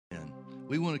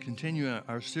We want to continue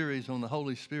our series on the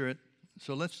Holy Spirit.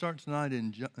 So let's start tonight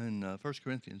in 1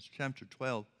 Corinthians chapter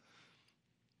 12.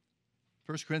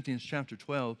 1 Corinthians chapter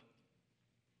 12,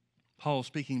 Paul,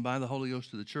 speaking by the Holy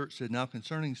Ghost to the church, said, "Now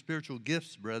concerning spiritual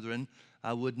gifts, brethren,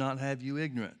 I would not have you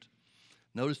ignorant."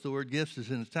 Notice the word gifts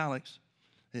is in italics.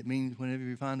 It means whenever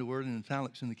you find a word in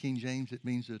italics in the King James, it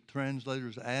means the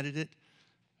translators added it,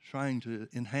 trying to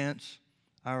enhance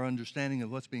our understanding of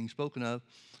what's being spoken of.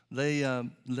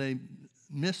 They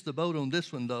missed the boat on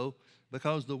this one, though,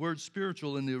 because the word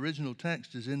spiritual in the original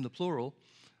text is in the plural.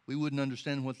 We wouldn't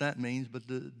understand what that means, but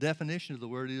the definition of the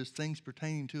word is things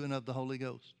pertaining to and of the Holy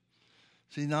Ghost.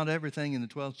 See, not everything in the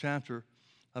 12th chapter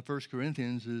of 1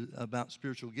 Corinthians is about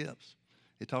spiritual gifts.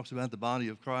 It talks about the body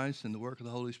of Christ and the work of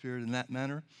the Holy Spirit in that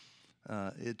manner.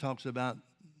 It talks about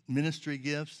ministry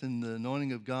gifts and the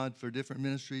anointing of God for different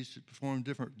ministries to perform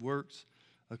different works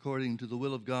according to the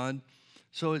will of God.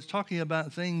 So it's talking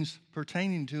about things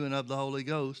pertaining to and of the Holy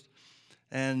Ghost.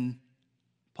 And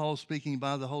Paul, speaking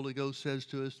by the Holy Ghost, says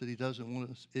to us that he doesn't want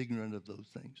us ignorant of those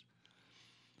things.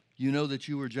 You know that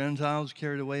you were Gentiles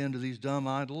carried away unto these dumb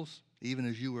idols, even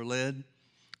as you were led.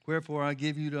 Wherefore I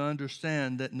give you to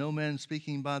understand that no man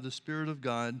speaking by the Spirit of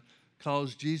God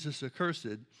calls Jesus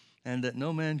accursed, and that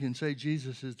no man can say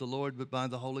Jesus is the Lord but by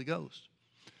the Holy Ghost.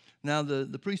 Now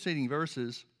the preceding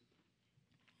verses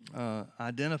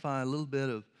identify a little bit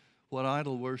of what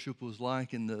idol worship was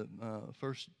like in the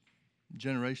first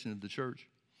generation of the church.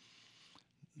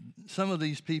 Some of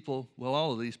these people, well,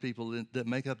 all of these people that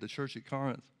make up the church at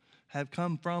Corinth have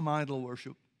come from idol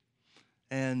worship.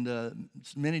 And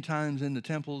many times in the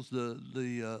temples,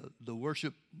 the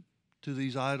worship to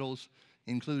these idols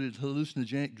included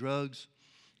hallucinogenic drugs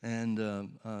and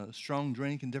strong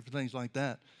drink and different things like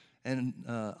that. And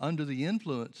under the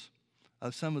influence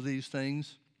of some of these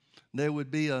things, there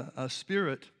would be a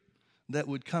spirit that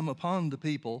would come upon the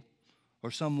people,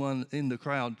 or someone in the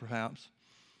crowd perhaps,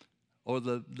 or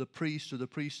the priest or the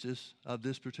priestess of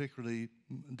this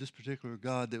particular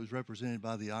god that was represented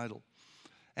by the idol.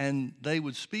 And they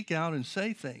would speak out and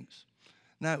say things.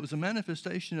 Now, it was a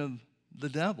manifestation of the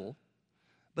devil,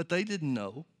 but they didn't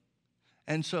know.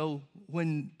 And so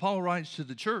when Paul writes to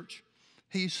the church,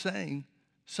 he's saying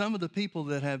some of the people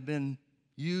that have been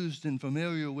used and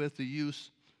familiar with the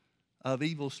use of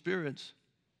evil spirits,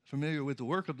 familiar with the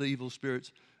work of the evil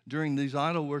spirits during these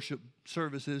idol worship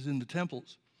services in the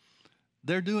temples,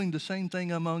 they're doing the same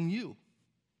thing among you.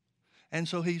 And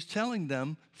so he's telling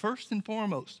them, first and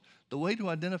foremost, the way to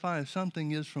identify if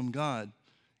something is from God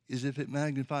is if it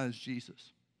magnifies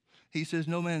Jesus. He says,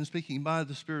 no man speaking by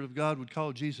the Spirit of God would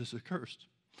call Jesus accursed.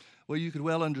 Well, you could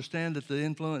well understand that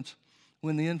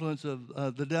when the influence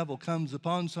of the devil comes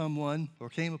upon someone or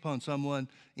came upon someone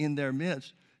in their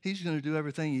midst, he's going to do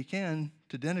everything he can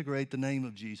to denigrate the name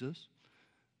of Jesus,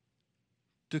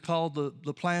 to call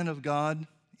the plan of God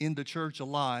in the church a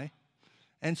lie.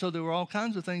 And so there were all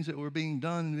kinds of things that were being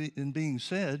done and being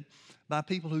said by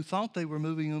people who thought they were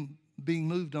being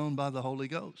moved on by the Holy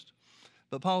Ghost.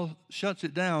 But Paul shuts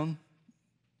it down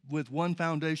with one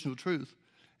foundational truth,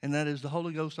 and that is the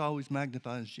Holy Ghost always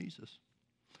magnifies Jesus.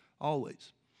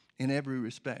 Always, in every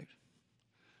respect.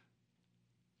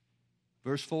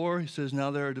 Verse 4, he says,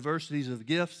 now there are diversities of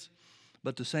gifts,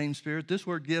 but the same Spirit. This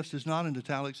word gifts is not in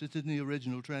italics. It's in the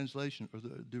original translation, or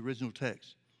the original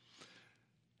text.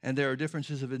 And there are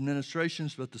differences of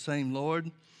administrations, but the same Lord.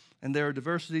 And there are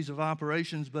diversities of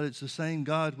operations, but it's the same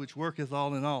God which worketh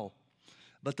all in all.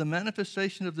 But the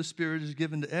manifestation of the Spirit is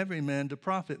given to every man to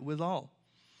profit withal.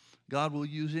 God will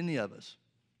use any of us.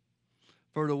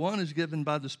 For to one is given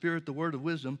by the Spirit the word of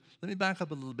wisdom. Let me back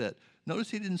up a little bit.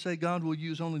 Notice he didn't say God will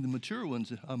use only the mature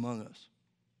ones among us.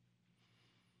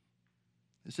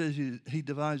 It says he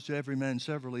divides to every man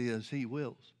severally as he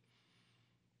wills.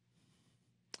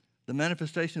 The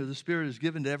manifestation of the Spirit is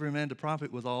given to every man to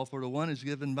profit withal. For to one is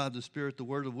given by the Spirit the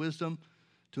word of wisdom,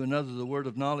 to another the word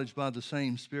of knowledge by the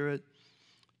same Spirit,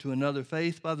 to another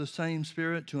faith by the same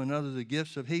Spirit, to another the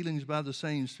gifts of healings by the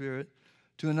same Spirit,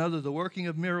 to another the working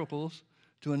of miracles,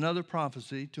 to another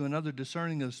prophecy, to another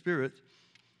discerning of spirits,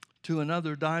 to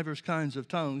another divers kinds of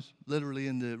tongues. Literally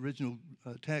in the original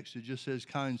text it just says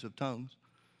kinds of tongues.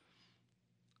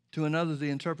 To another the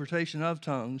interpretation of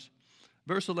tongues.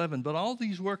 Verse 11, but all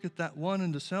these worketh that one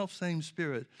and the selfsame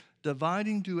Spirit,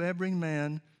 dividing to every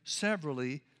man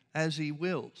severally as he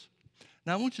wills.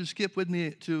 Now I want you to skip with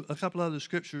me to a couple other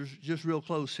scriptures just real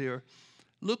close here.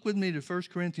 Look with me to 1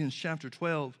 Corinthians chapter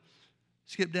 12.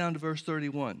 Skip down to verse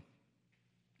 31.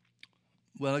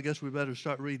 Well, I guess we better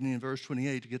start reading in verse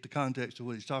 28 to get the context of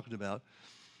what he's talking about.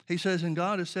 He says, and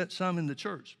God has set some in the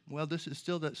church. Well, this is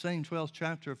still that same 12th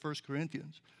chapter of 1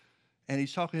 Corinthians. And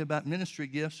he's talking about ministry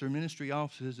gifts or ministry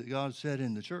offices that God set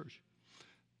in the church.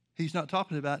 He's not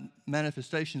talking about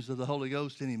manifestations of the Holy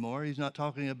Ghost anymore. He's not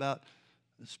talking about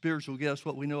spiritual gifts,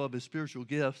 what we know of as spiritual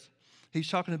gifts. He's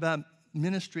talking about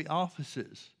ministry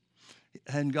offices.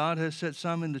 And God has set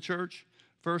some in the church: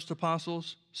 first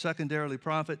apostles, secondarily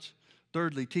prophets,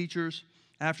 thirdly teachers,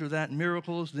 after that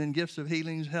miracles, then gifts of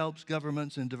healings, helps,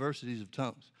 governments, and diversities of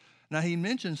tongues. Now, he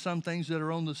mentions some things that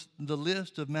are on the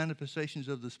list of manifestations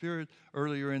of the Spirit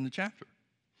earlier in the chapter.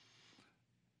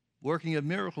 Working of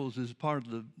miracles is part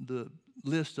of the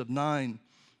list of 9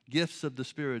 gifts of the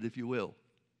Spirit, if you will.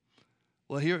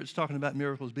 Well, here it's talking about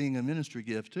miracles being a ministry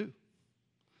gift too.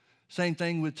 Same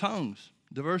thing with tongues,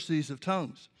 diversities of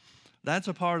tongues. That's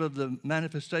a part of the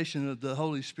manifestation of the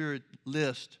Holy Spirit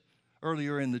list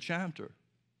earlier in the chapter.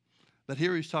 But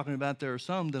here he's talking about there are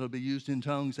some that will be used in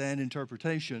tongues and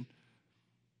interpretation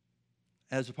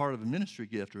as a part of a ministry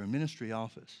gift or a ministry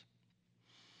office.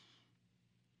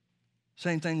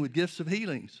 Same thing with gifts of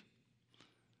healings.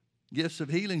 Gifts of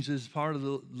healings is part of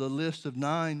the list of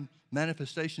 9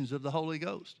 manifestations of the Holy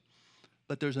Ghost.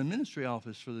 But there's a ministry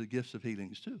office for the gifts of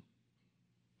healings too.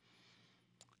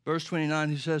 Verse 29,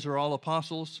 he says, are all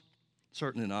apostles?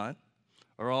 Certainly not.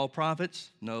 Are all prophets?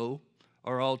 No.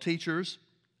 Are all teachers?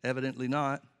 Evidently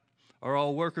not. Are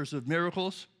all workers of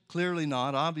miracles? Clearly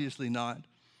not, obviously not.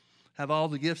 Have all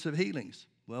the gifts of healings?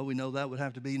 Well, we know that would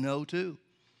have to be no too.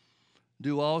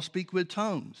 Do all speak with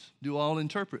tongues? Do all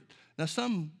interpret? Now,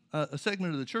 a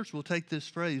segment of the church will take this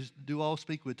phrase, do all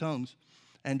speak with tongues,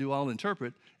 and do all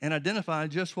interpret, and identify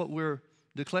just what we're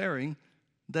declaring,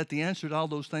 that the answer to all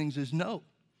those things is no.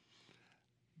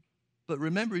 But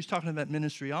remember, he's talking about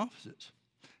ministry offices.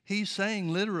 He's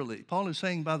saying literally, Paul is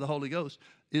saying by the Holy Ghost,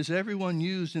 is everyone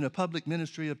used in a public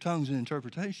ministry of tongues and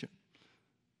interpretation?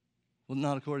 Well,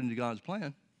 not according to God's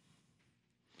plan.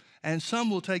 And some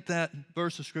will take that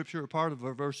verse of Scripture, or part of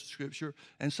a verse of Scripture,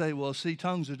 and say, well, see,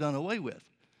 tongues are done away with.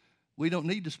 We don't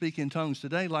need to speak in tongues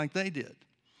today like they did.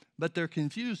 But they're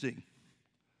confusing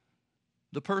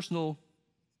the personal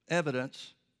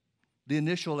evidence, the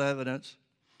initial evidence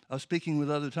of speaking with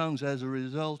other tongues as a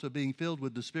result of being filled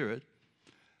with the Spirit,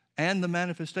 and the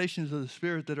manifestations of the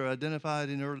Spirit that are identified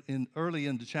early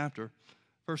in the chapter,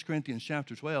 1 Corinthians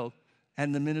chapter 12,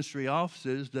 and the ministry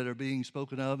offices that are being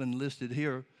spoken of and listed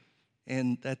here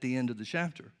and at the end of the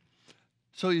chapter.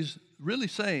 So he's really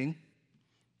saying,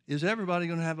 is everybody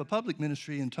going to have a public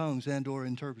ministry in tongues and or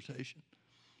interpretation?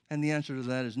 And the answer to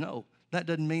that is no. That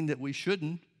doesn't mean that we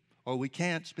shouldn't or we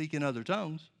can't speak in other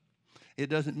tongues. It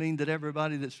doesn't mean that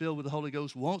everybody that's filled with the Holy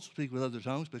Ghost won't speak with other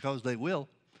tongues, because they will.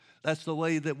 That's the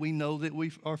way that we know that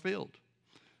we are filled.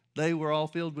 They were all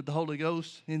filled with the Holy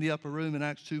Ghost in the upper room in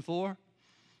Acts 2:4,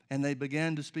 and they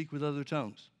began to speak with other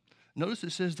tongues. Notice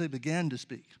it says they began to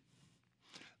speak.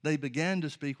 They began to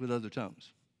speak with other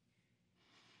tongues.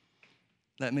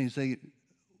 That means they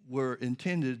were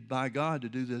intended by God to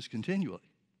do this continually.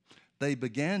 They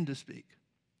began to speak.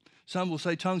 Some will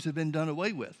say tongues have been done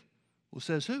away with. Well,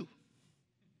 says who?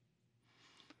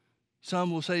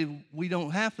 Some will say we don't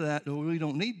have that, or we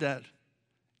don't need that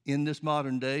in this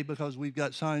modern day because we've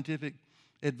got scientific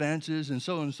advances and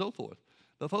so on and so forth.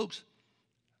 But folks,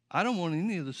 I don't want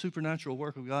any of the supernatural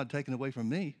work of God taken away from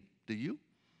me. Do you?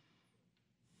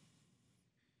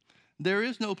 There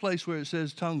is no place where it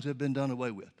says tongues have been done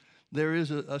away with. There is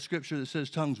a scripture that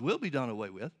says tongues will be done away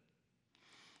with,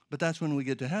 but that's when we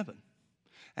get to heaven.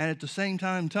 And at the same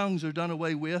time tongues are done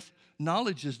away with,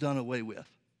 knowledge is done away with.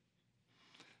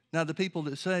 Now, the people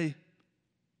that say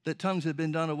that tongues have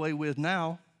been done away with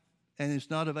now, and it's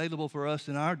not available for us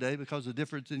in our day because of the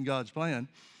difference in God's plan.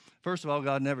 First of all,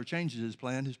 God never changes his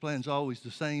plan. His plan's always the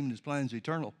same, and his plan's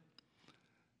eternal.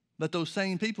 But those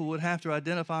same people would have to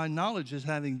identify knowledge as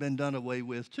having been done away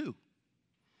with too.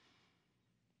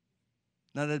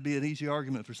 Now, that'd be an easy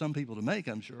argument for some people to make,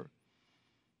 I'm sure,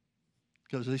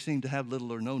 because they seem to have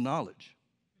little or no knowledge.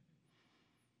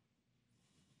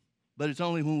 But it's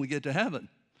only when we get to heaven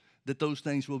that those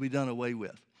things will be done away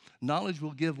with. Knowledge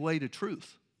will give way to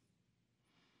truth.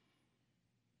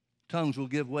 Tongues will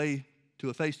give way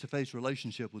to a face-to-face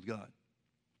relationship with God.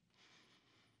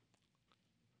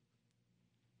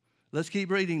 Let's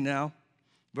keep reading now.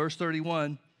 Verse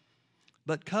 31,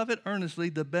 but covet earnestly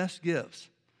the best gifts,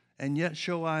 and yet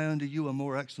show I unto you a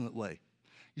more excellent way.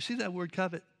 You see that word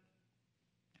covet?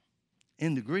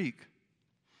 In the Greek,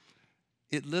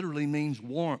 it literally means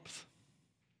warmth.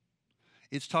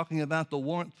 It's talking about the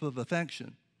warmth of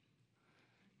affection.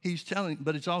 He's telling,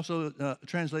 but it's also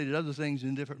translated other things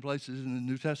in different places in the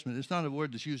New Testament. It's not a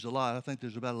word that's used a lot. I think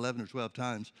there's about 11 or 12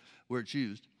 times where it's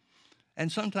used.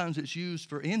 And sometimes it's used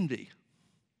for envy.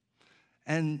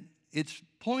 And it's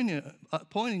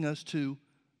pointing us to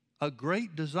a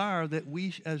great desire that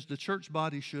we as the church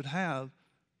body should have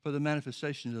for the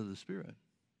manifestations of the Spirit.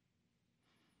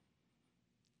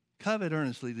 Covet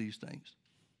earnestly these things.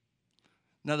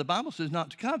 Now, the Bible says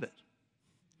not to covet.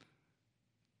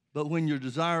 But when you're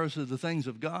desirous of the things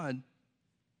of God,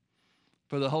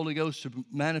 for the Holy Ghost to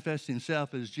manifest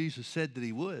himself as Jesus said that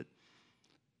he would,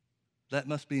 that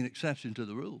must be an exception to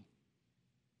the rule.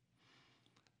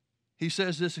 He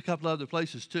says this a couple other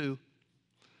places too.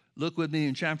 Look with me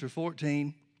in chapter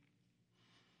 14,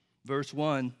 verse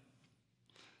 1.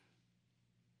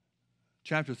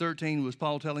 Chapter 13 was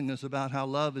Paul telling us about how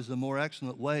love is the more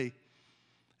excellent way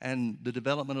and the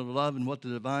development of love and what the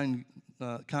divine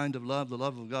kind of love, the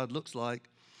love of God, looks like.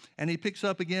 And he picks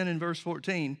up again in verse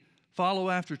 14, follow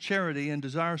after charity and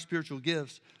desire spiritual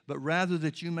gifts, but rather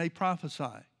that you may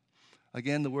prophesy.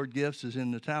 Again, the word gifts is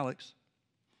in italics,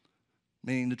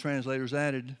 meaning the translators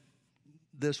added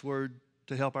this word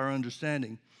to help our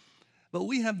understanding. But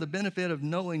we have the benefit of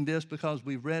knowing this because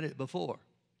we've read it before.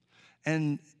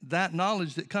 And that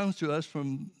knowledge that comes to us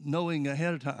from knowing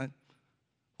ahead of time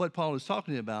what Paul is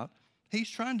talking about, he's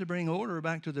trying to bring order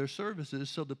back to their services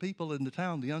so the people in the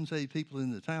town, the unsaved people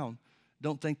in the town,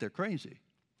 don't think they're crazy.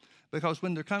 Because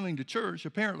when they're coming to church,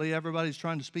 apparently everybody's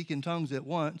trying to speak in tongues at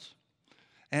once.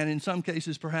 And in some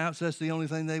cases, perhaps that's the only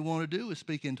thing they want to do is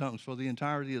speak in tongues for the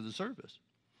entirety of the service.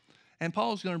 And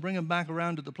Paul's going to bring them back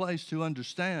around to the place to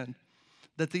understand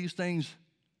that these things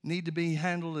need to be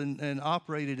handled and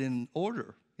operated in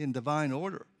order, in divine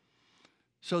order,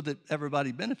 so that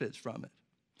everybody benefits from it.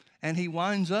 And he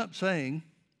winds up saying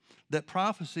that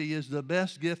prophecy is the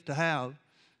best gift to have.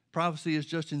 Prophecy is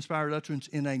just inspired utterance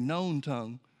in a known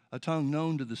tongue, a tongue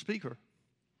known to the speaker.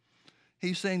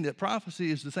 He's saying that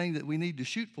prophecy is the thing that we need to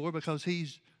shoot for because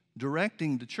he's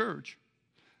directing the church,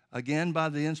 again by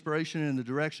the inspiration and the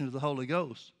direction of the Holy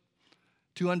Ghost,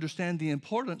 to understand the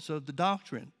importance of the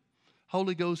doctrine,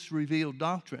 Holy Ghost revealed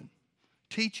doctrine,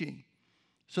 teaching,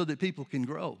 so that people can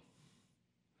grow.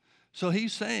 So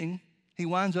he's saying, he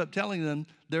winds up telling them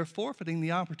they're forfeiting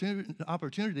the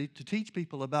opportunity to teach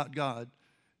people about God,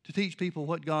 to teach people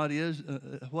what God is,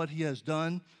 what he has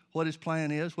done, what his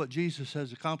plan is, what Jesus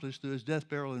has accomplished through his death,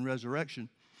 burial, and resurrection.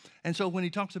 And so when he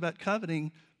talks about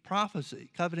coveting prophecy,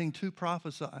 coveting to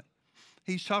prophesy,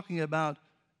 he's talking about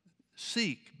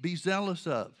seek, be zealous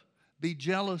of, be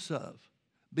jealous of,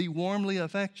 be warmly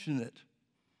affectionate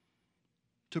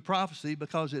to prophecy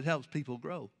because it helps people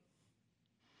grow.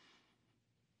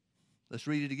 Let's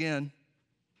read it again.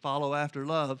 Follow after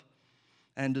love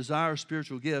and desire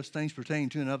spiritual gifts, things pertaining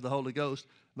to and of the Holy Ghost,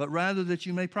 but rather that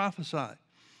you may prophesy.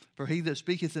 For he that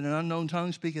speaketh in an unknown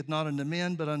tongue speaketh not unto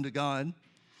men, but unto God.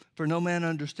 For no man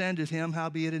understandeth him,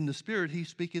 howbeit in the Spirit he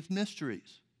speaketh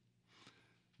mysteries,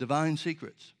 divine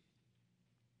secrets.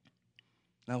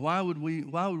 Now, why would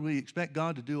we expect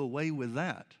God to do away with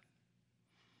that?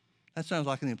 That sounds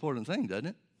like an important thing, doesn't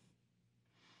it?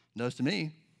 It does to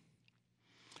me.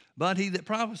 But he that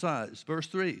prophesies, verse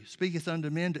 3, speaketh unto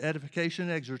men to edification,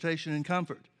 exhortation, and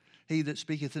comfort. He that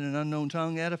speaketh in an unknown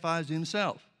tongue edifies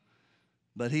himself.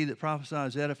 But he that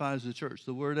prophesies edifies the church.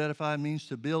 The word edify means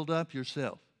to build up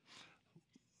yourself.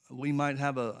 We might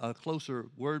have a closer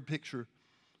word picture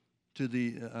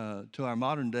to our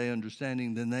modern day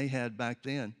understanding than they had back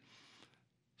then.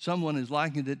 Someone has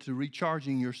likened it to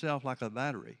recharging yourself like a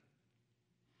battery.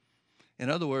 In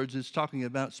other words, it's talking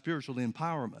about spiritual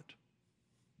empowerment.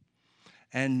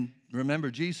 And remember,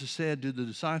 Jesus said to the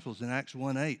disciples in Acts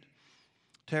 1:8,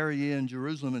 tarry ye in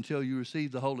Jerusalem until you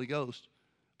receive the Holy Ghost,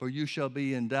 for you shall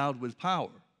be endowed with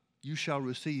power. You shall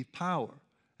receive power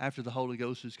after the Holy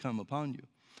Ghost has come upon you.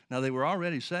 Now, they were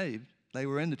already saved. They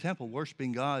were in the temple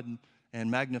worshiping God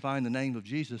and magnifying the name of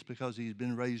Jesus because he had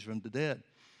been raised from the dead.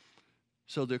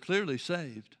 So they're clearly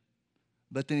saved.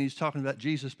 But then he's talking about,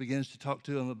 Jesus begins to talk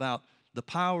to them about the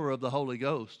power of the Holy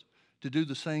Ghost to do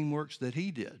the same works that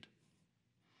he did.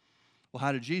 Well,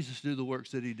 how did Jesus do the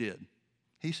works that he did?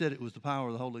 He said it was the power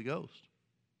of the Holy Ghost.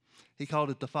 He called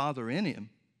it the Father in him.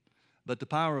 But the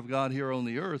power of God here on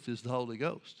the earth is the Holy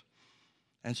Ghost.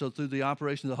 And so through the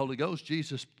operation of the Holy Ghost,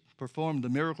 Jesus performed the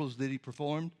miracles that he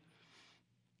performed.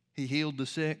 He healed the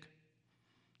sick.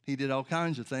 He did all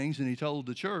kinds of things. And he told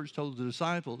the church, told the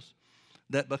disciples,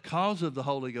 that because of the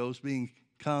Holy Ghost being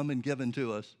come and given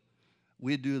to us,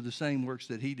 we'd do the same works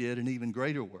that he did and even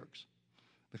greater works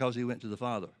because he went to the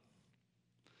Father.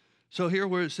 So here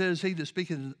where it says, he that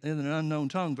speaketh in an unknown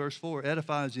tongue, verse 4,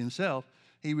 edifies himself,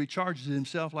 he recharges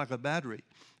himself like a battery.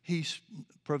 He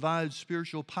provides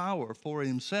spiritual power for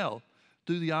himself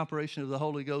through the operation of the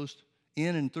Holy Ghost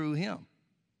in and through him.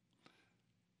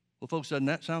 Well, folks, doesn't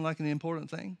that sound like an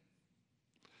important thing?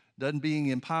 Doesn't being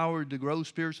empowered to grow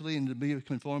spiritually and to be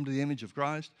conformed to the image of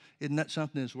Christ, isn't that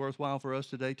something that's worthwhile for us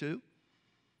today too?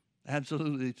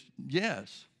 Absolutely,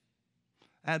 yes.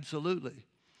 Absolutely.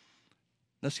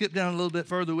 Now skip down a little bit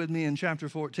further with me in chapter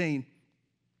 14.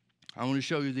 I want to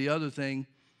show you the other thing.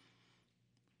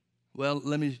 Well,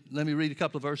 let me read a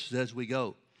couple of verses as we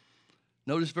go.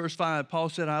 Notice verse 5. Paul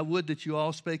said, I would that you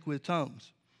all spake with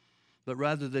tongues, but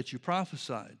rather that you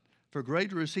prophesied. For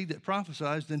greater is he that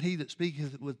prophesies than he that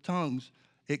speaketh with tongues,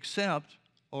 except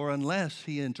or unless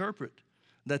he interpret,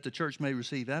 that the church may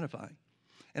receive edifying.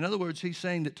 In other words, he's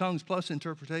saying that tongues plus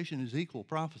interpretation is equal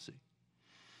prophecy.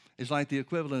 It's like the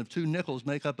equivalent of 2 nickels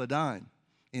make up a dime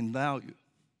in value.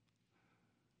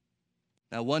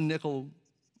 Now, 1 nickel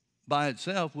by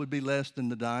itself would be less than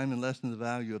the dime and less than the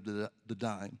value of the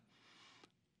dime.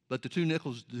 But the 2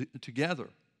 nickels together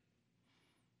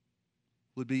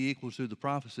would be equal to the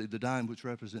prophecy, the dime which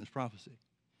represents prophecy.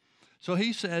 So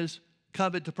he says,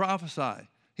 covet to prophesy.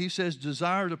 He says,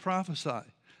 desire to prophesy.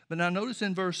 But now notice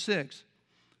in verse 6,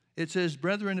 it says,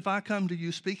 brethren, if I come to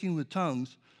you speaking with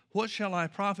tongues, what shall I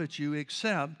profit you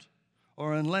except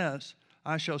or unless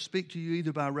I shall speak to you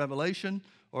either by revelation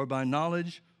or by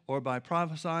knowledge or by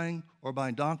prophesying or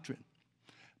by doctrine?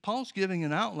 Paul's giving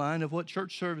an outline of what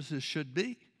church services should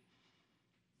be.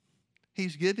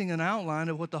 He's giving an outline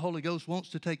of what the Holy Ghost wants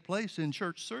to take place in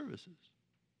church services.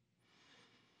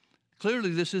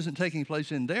 Clearly, this isn't taking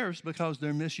place in theirs because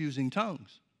they're misusing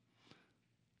tongues.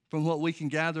 From what we can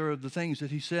gather of the things that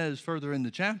he says further in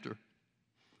the chapter,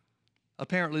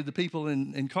 apparently the people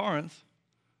in Corinth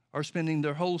are spending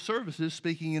their whole services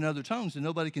speaking in other tongues, and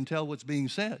nobody can tell what's being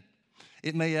said.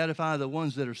 It may edify the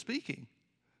ones that are speaking,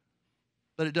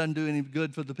 but it doesn't do any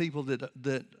good for the people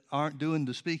that aren't doing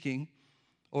the speaking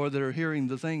or that are hearing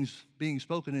the things being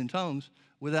spoken in tongues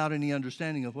without any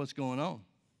understanding of what's going on.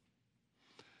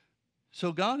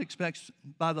 So God expects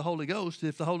by the Holy Ghost,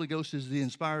 if the Holy Ghost is the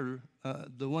inspirer,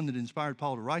 the one that inspired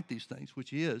Paul to write these things, which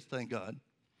he is, thank God.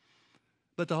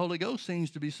 But the Holy Ghost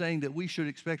seems to be saying that we should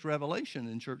expect revelation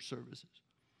in church services.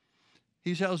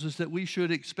 He tells us that we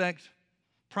should expect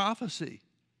prophecy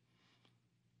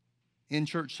in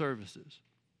church services.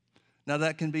 Now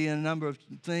that can be in a number of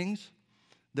things.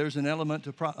 There's an element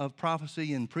of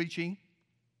prophecy in preaching.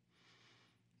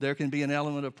 There can be an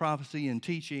element of prophecy in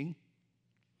teaching.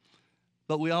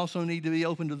 But we also need to be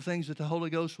open to the things that the Holy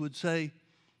Ghost would say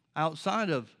outside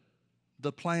of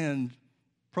the planned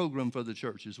program for the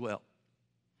church as well.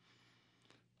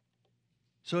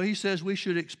 So he says we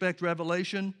should expect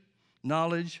revelation,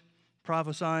 knowledge,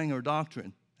 prophesying, or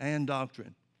doctrine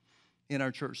in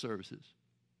our church services.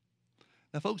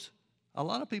 Now, folks, a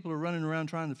lot of people are running around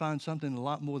trying to find something a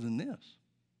lot more than this.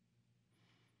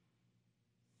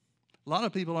 A lot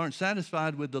of people aren't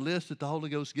satisfied with the list that the Holy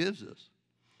Ghost gives us,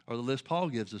 or the list Paul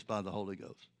gives us by the Holy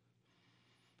Ghost.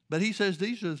 But he says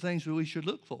these are the things that we should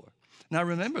look for. Now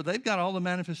remember, they've got all the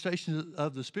manifestations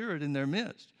of the Spirit in their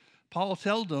midst. Paul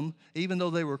told them, even though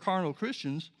they were carnal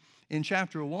Christians, in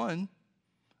chapter 1,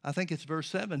 I think it's verse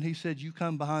 7, he said, you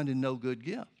come behind in no good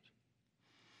gift.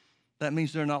 That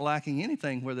means they're not lacking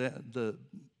anything where the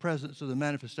presence or the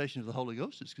manifestation of the Holy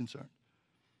Ghost is concerned.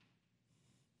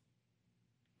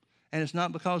 And it's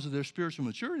not because of their spiritual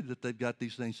maturity that they've got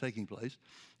these things taking place.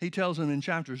 He tells them in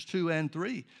chapters 2 and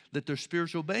 3 that they're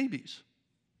spiritual babies.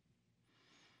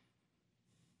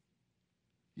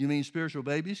 You mean spiritual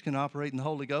babies can operate in the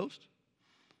Holy Ghost?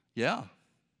 Yeah.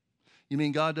 You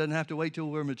mean God doesn't have to wait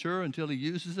till we're mature until he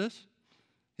uses us?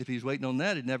 If he's waiting on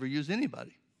that, he'd never use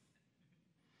anybody.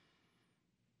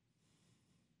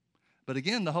 But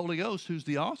again, the Holy Ghost, who's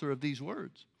the author of these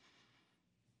words,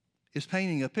 is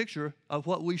painting a picture of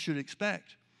what we should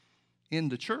expect in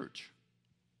the church.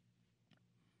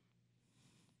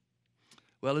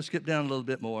 Well, let's skip down a little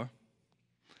bit more.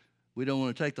 We don't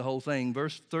want to take the whole thing.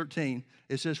 Verse 13,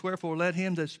 it says, wherefore let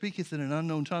him that speaketh in an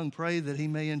unknown tongue pray that he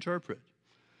may interpret.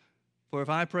 For if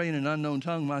I pray in an unknown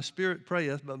tongue, my spirit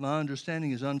prayeth, but my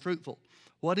understanding is unfruitful.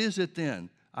 What is it then?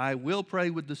 I will pray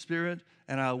with the Spirit,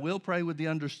 and I will pray with the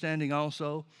understanding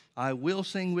also. I will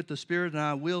sing with the Spirit, and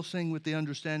I will sing with the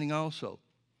understanding also.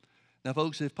 Now,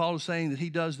 folks, if Paul is saying that he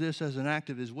does this as an act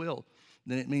of his will,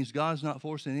 then it means God's not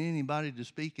forcing anybody to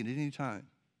speak at any time.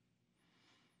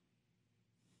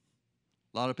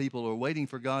 A lot of people are waiting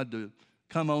for God to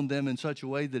come on them in such a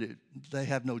way that they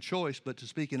have no choice but to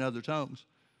speak in other tongues.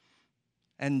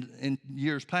 And in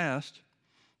years past,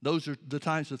 those are the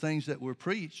types of things that were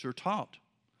preached or taught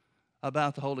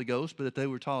about the Holy Ghost, but that they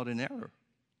were taught in error.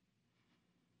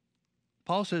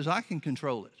 Paul says, I can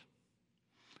control it.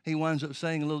 He winds up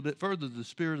saying a little bit further, the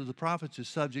spirit of the prophets is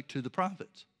subject to the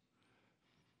prophets.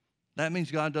 That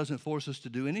means God doesn't force us to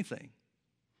do anything.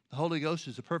 The Holy Ghost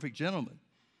is a perfect gentleman.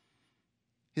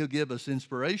 He'll give us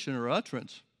inspiration or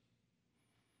utterance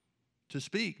to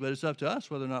speak, but it's up to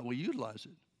us whether or not we utilize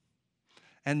it.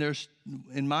 And there's,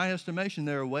 in my estimation,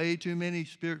 there are way too many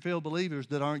Spirit-filled believers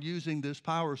that aren't using this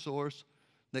power source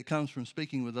that comes from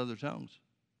speaking with other tongues.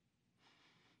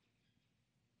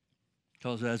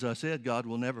 Because as I said, God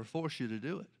will never force you to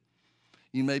do it.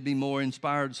 You may be more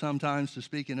inspired sometimes to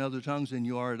speak in other tongues than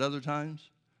you are at other times,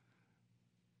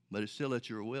 but it's still at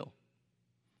your will.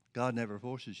 God never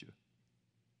forces you.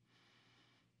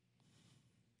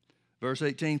 Verse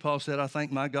 18, Paul said, I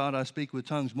thank my God I speak with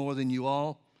tongues more than you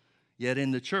all, yet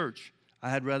in the church I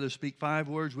had rather speak 5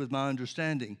 words with my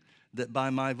understanding, that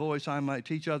by my voice I might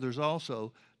teach others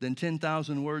also, than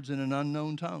 10,000 words in an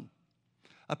unknown tongue.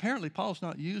 Apparently, Paul's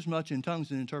not used much in tongues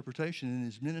and interpretation in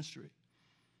his ministry,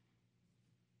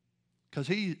 because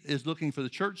he is looking for the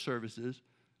church services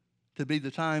to be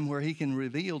the time where he can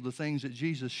reveal the things that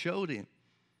Jesus showed him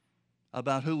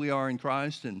about who we are in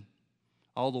Christ and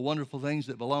all the wonderful things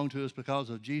that belong to us because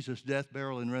of Jesus' death,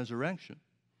 burial, and resurrection.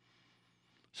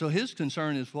 So his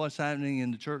concern is what's happening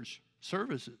in the church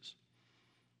services.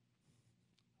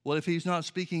 Well, if he's not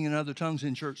speaking in other tongues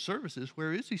in church services,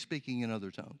 where is he speaking in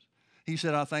other tongues? He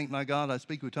said, I thank my God I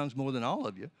speak with tongues more than all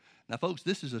of you. Now, folks,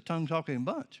 this is a tongue-talking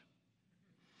bunch.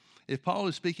 If Paul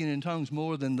is speaking in tongues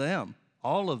more than them,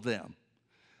 all of them,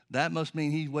 that must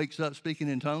mean he wakes up speaking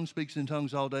in tongues, speaks in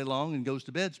tongues all day long, and goes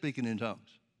to bed speaking in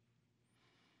tongues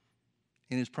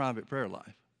in his private prayer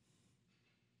life.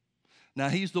 Now,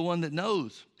 he's the one that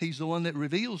knows. He's the one that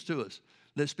reveals to us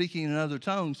that speaking in other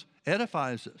tongues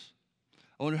edifies us.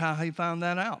 I wonder how he found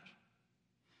that out.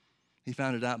 He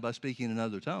found it out by speaking in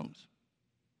other tongues.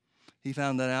 He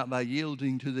found that out by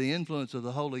yielding to the influence of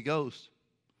the Holy Ghost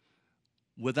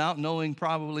without knowing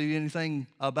probably anything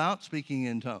about speaking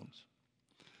in tongues.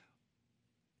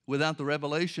 Without the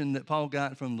revelation that Paul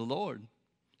got from the Lord,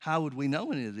 how would we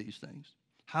know any of these things?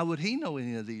 How would he know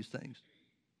any of these things?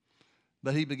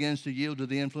 But he begins to yield to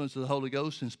the influence of the Holy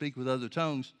Ghost and speak with other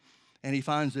tongues, and he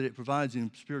finds that it provides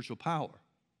him spiritual power.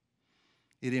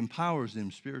 It empowers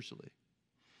him spiritually.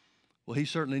 Well, he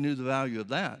certainly knew the value of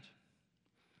that.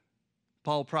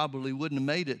 Paul probably wouldn't have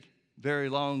made it very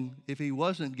long if he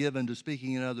wasn't given to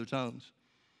speaking in other tongues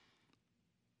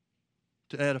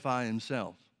to edify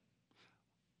himself,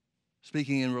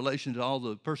 speaking in relation to all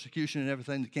the persecution and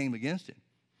everything that came against him.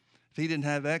 If he didn't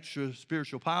have extra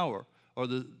spiritual power or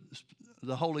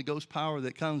the Holy Ghost power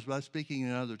that comes by speaking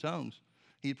in other tongues,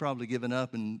 he'd probably given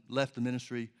up and left the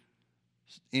ministry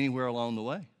anywhere along the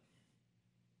way.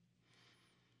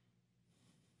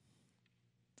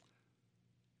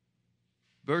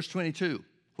 Verse 22,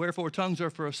 wherefore tongues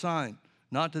are for a sign,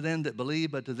 not to them that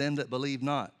believe, but to them that believe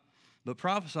not. But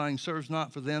prophesying serves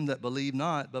not for them that believe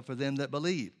not, but for them that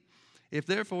believe. If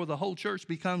therefore the whole church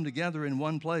be come together in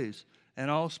one place, and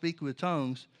all speak with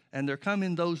tongues, and there come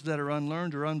in those that are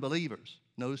unlearned or unbelievers.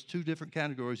 Notice 2 different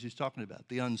categories he's talking about,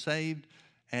 the unsaved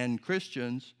and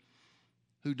Christians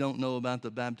who don't know about the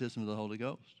baptism of the Holy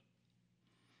Ghost.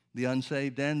 The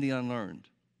unsaved and the unlearned.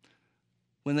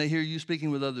 When they hear you speaking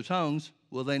with other tongues,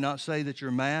 will they not say that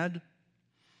you're mad?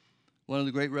 One of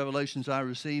the great revelations I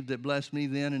received that blessed me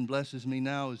then and blesses me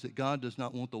now is that God does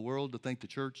not want the world to think the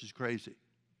church is crazy.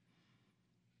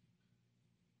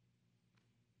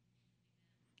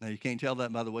 Now, you can't tell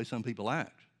that by the way some people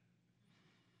act.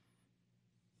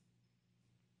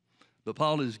 But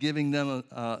Paul is giving them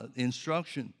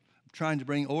instruction, trying to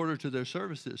bring order to their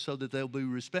services so that they'll be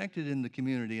respected in the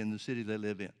community and the city they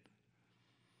live in,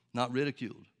 not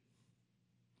ridiculed.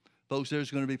 Folks,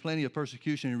 there's going to be plenty of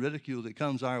persecution and ridicule that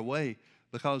comes our way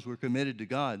because we're committed to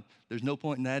God. There's no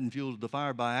point in adding fuel to the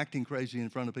fire by acting crazy in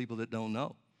front of people that don't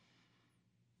know.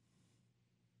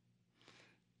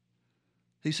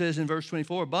 He says in verse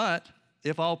 24, but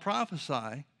if all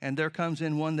prophesy, and there comes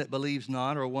in one that believes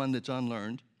not or one that's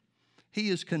unlearned, he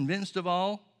is convinced of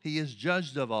all, he is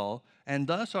judged of all, and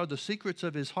thus are the secrets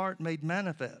of his heart made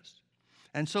manifest.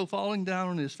 And so falling down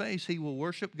on his face, he will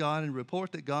worship God and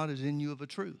report that God is in you of a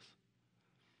truth.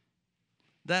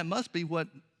 That must be what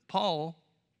Paul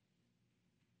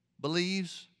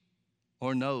believes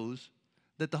or knows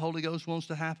that the Holy Ghost wants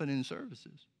to happen in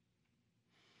services.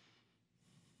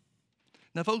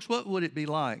 Now, folks, what would it be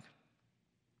like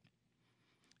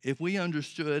if we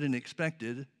understood and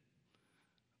expected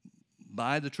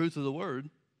by the truth of the Word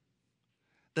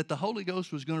that the Holy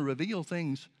Ghost was going to reveal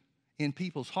things in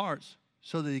people's hearts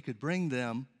so that he could bring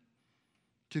them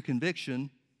to conviction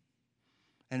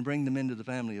and bring them into the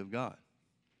family of God?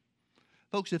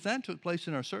 Folks, if that took place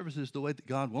in our services the way that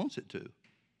God wants it to,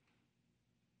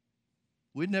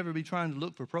 We'd never be trying to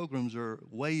look for programs or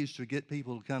ways to get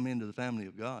people to come into the family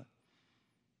of God.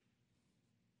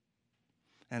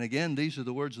 And again, these are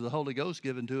the words of the Holy Ghost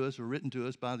given to us or written to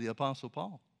us by the Apostle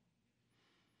Paul.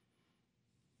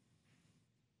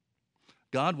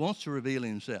 God wants to reveal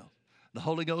himself. The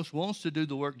Holy Ghost wants to do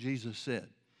the work Jesus said.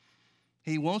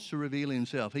 He wants to reveal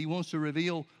himself. He wants to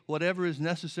reveal whatever is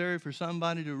necessary for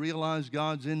somebody to realize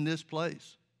God's in this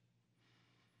place.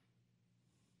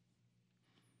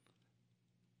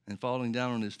 And falling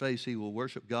down on his face, he will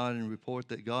worship God and report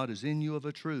that God is in you of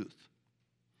a truth.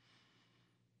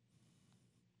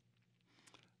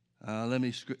 Let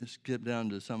me skip down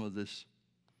to some of this,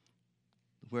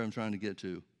 where I'm trying to get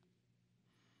to.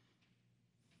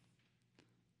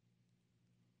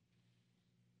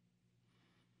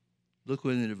 Look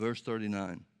with me at verse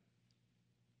 39.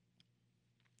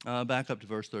 Back up to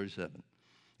verse 37.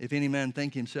 If any man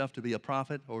think himself to be a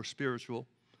prophet or spiritual,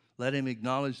 let him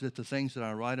acknowledge that the things that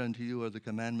I write unto you are the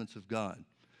commandments of God.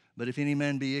 But if any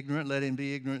man be ignorant, let him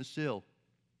be ignorant still.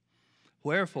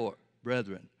 Wherefore,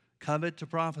 brethren, covet to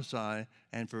prophesy,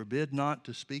 and forbid not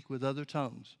to speak with other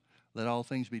tongues. Let all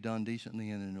things be done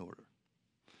decently and in order.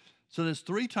 So there's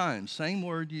 3 times, same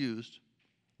word used.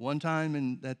 One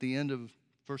time at the end of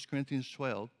 1 Corinthians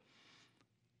 12.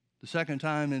 The second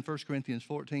time in 1 Corinthians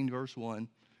 14, verse 1.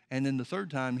 And then the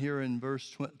third time here in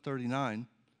verse 39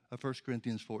 of 1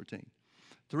 Corinthians 14.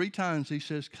 3 times he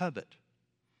says covet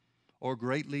or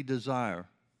greatly desire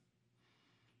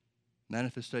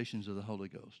manifestations of the Holy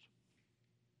Ghost.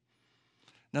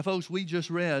 Now, folks, we just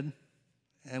read,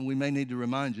 and we may need to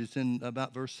remind you, it's in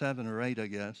about verse 7 or 8, I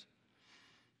guess.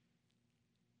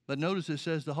 But notice it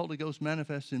says the Holy Ghost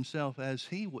manifests himself as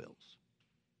he wills.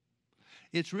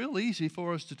 It's real easy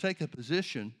for us to take a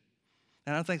position,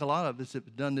 and I think a lot of us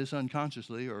have done this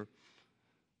unconsciously, or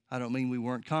I don't mean we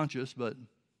weren't conscious, but,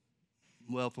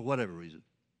 well, for whatever reason.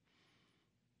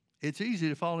 It's easy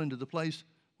to fall into the place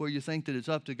where you think that it's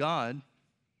up to God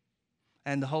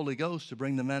and the Holy Ghost to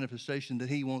bring the manifestation that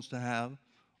he wants to have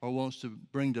or wants to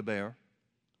bring to bear,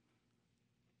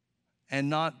 and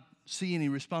not see any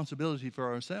responsibility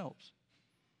for ourselves,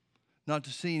 not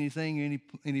to see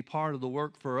any part of the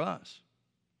work for us.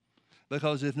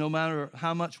 Because if no matter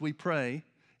how much we pray,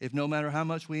 if no matter how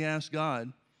much we ask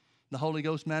God, the Holy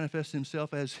Ghost manifests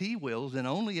himself as he wills and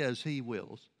only as he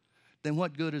wills, then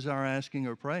what good is our asking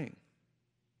or praying?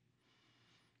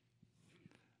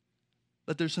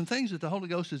 But there's some things that the Holy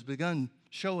Ghost has begun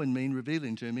showing me and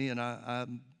revealing to me, and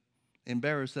I'm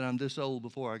embarrassed that I'm this old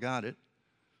before I got it.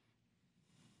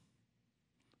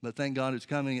 But thank God it's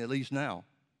coming at least now.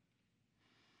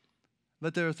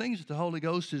 But there are things that the Holy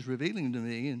Ghost is revealing to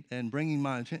me and bringing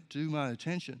to my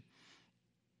attention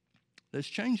that's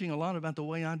changing a lot about the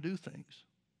way I do things,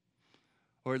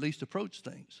 or at least approach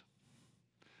things.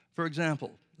 For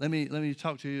example, let me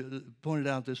talk to you, point it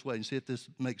out this way and see if this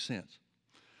makes sense.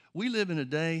 We live in a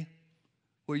day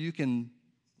where you can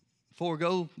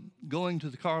forego going to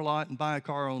the car lot and buy a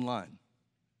car online.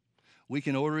 We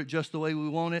can order it just the way we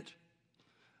want it.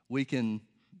 We can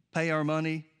pay our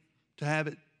money to have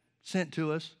it sent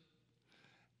to us.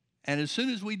 And as soon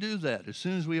as we do that, as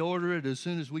soon as we order it, as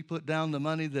soon as we put down the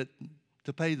money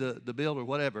to pay the bill or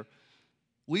whatever,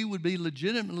 we would be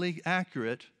legitimately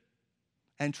accurate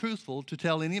and truthful to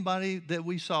tell anybody that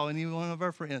we saw, any one of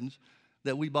our friends,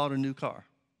 that we bought a new car,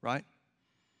 right?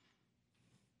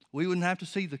 We wouldn't have to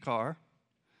see the car.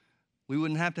 We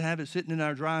wouldn't have to have it sitting in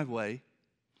our driveway.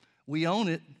 We own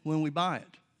it when we buy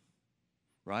it,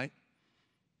 right?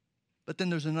 But then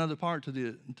there's another part to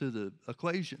the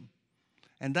equation,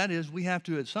 and that is we have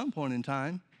to, at some point in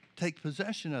time, take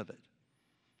possession of it.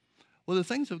 Well, the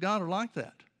things of God are like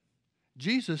that.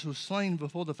 Jesus was slain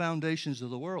before the foundations of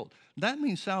the world. That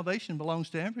means salvation belongs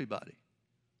to everybody.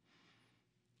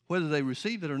 Whether they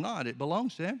receive it or not, it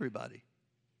belongs to everybody.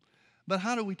 But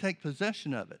how do we take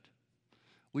possession of it?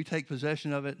 We take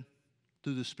possession of it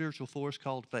through the spiritual force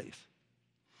called faith.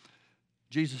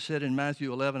 Jesus said in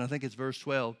Matthew 11, I think it's verse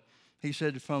 12, he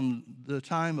said, from the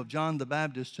time of John the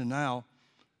Baptist to now,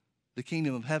 the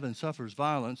kingdom of heaven suffers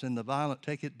violence, and the violent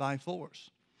take it by force.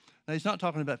 Now, he's not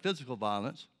talking about physical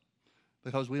violence,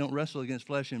 because we don't wrestle against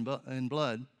flesh and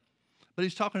blood, but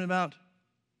he's talking about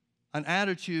an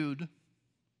attitude,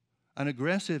 an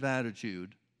aggressive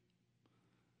attitude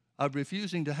of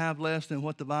refusing to have less than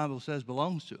what the Bible says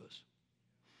belongs to us.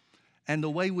 And the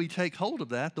way we take hold of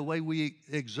that, the way we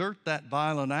exert that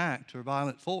violent act or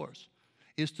violent force,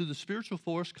 is through the spiritual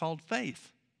force called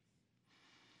faith.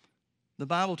 The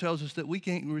Bible tells us that we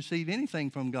can't receive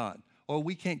anything from God, or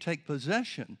we can't take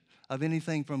possession of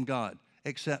anything from God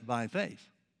except by faith.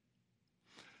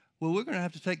 Well, we're going to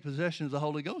have to take possession of the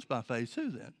Holy Ghost by faith too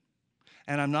then.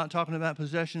 And I'm not talking about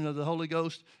possession of the Holy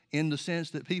Ghost in the sense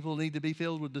that people need to be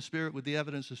filled with the Spirit with the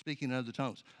evidence of speaking in other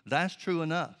tongues. That's true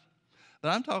enough. But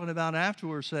I'm talking about after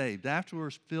we're saved, after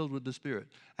we're filled with the Spirit,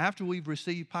 after we've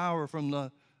received power from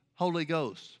the Holy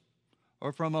Ghost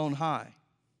or from on high.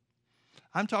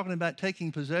 I'm talking about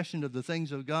taking possession of the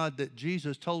things of God that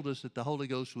Jesus told us that the Holy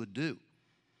Ghost would do.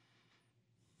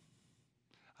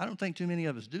 I don't think too many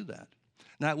of us do that.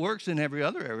 Now, it works in every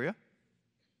other area.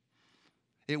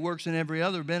 It works in every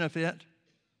other benefit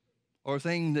or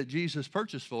thing that Jesus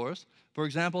purchased for us. For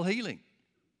example, healing.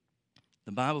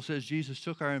 The Bible says Jesus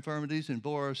took our infirmities and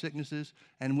bore our sicknesses,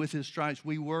 and with his stripes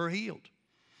we were healed.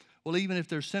 Well, even if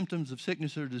there's symptoms of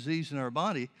sickness or disease in our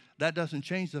body, that doesn't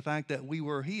change the fact that we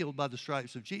were healed by the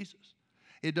stripes of Jesus.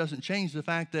 It doesn't change the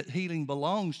fact that healing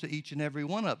belongs to each and every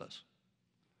one of us.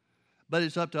 But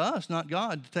it's up to us, not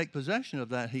God, to take possession of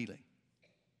that healing.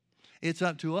 It's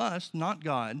up to us, not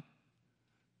God,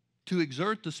 to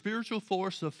exert the spiritual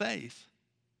force of faith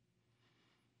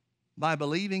by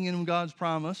believing in God's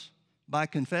promise, by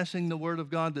confessing the word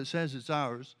of God that says it's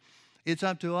ours. It's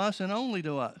up to us and only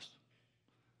to us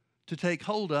to take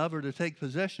hold of or to take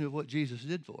possession of what Jesus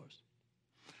did for us.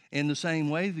 In the same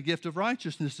way, the gift of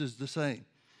righteousness is the same.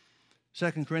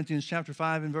 2 Corinthians chapter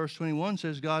 5 and verse 21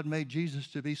 says, God made Jesus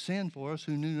to be sin for us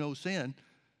who knew no sin,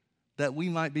 that we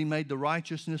might be made the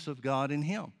righteousness of God in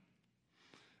him.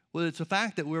 Well, it's a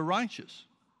fact that we're righteous.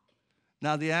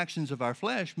 Now, the actions of our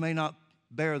flesh may not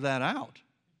bear that out.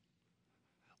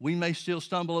 We may still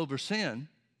stumble over sin.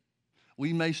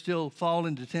 We may still fall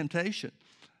into temptation.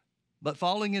 But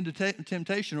falling into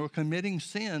temptation or committing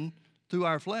sin through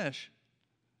our flesh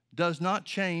does not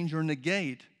change or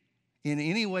negate in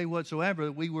any way whatsoever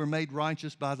that we were made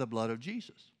righteous by the blood of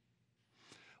Jesus.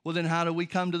 Well, then how do we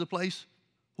come to the place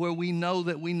where we know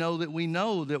that we know that we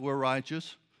know that we're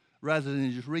righteous, rather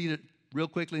than just read it real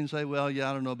quickly and say, well, yeah,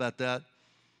 I don't know about that.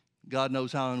 God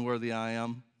knows how unworthy I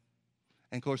am.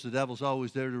 And, of course, the devil's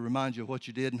always there to remind you of what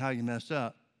you did and how you messed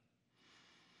up.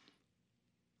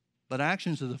 But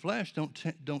actions of the flesh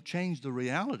don't change the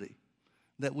reality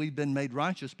that we've been made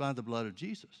righteous by the blood of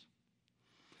Jesus.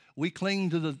 We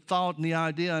cling to the thought and the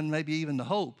idea and maybe even the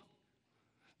hope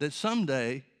that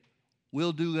someday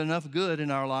we'll do enough good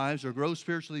in our lives or grow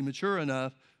spiritually mature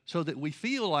enough so that we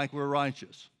feel like we're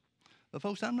righteous. But,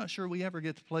 folks, I'm not sure we ever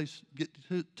get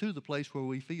to the place where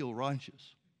we feel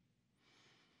righteous.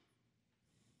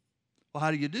 Well,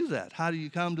 how do you do that? How do you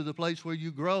come to the place where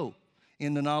you grow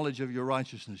in the knowledge of your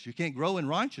righteousness? You can't grow in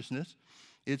righteousness.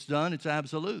 It's done. It's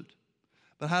absolute.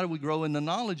 But how do we grow in the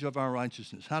knowledge of our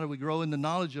righteousness? How do we grow in the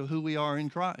knowledge of who we are in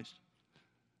Christ?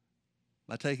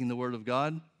 By taking the Word of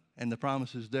God and the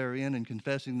promises therein and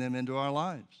confessing them into our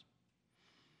lives.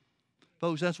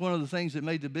 Folks, that's one of the things that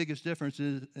made the biggest difference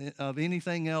of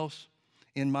anything else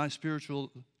in my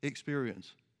spiritual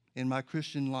experience, in my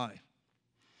Christian life.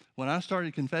 When I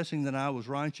started confessing that I was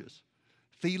righteous,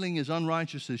 feeling as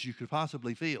unrighteous as you could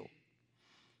possibly feel,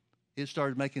 it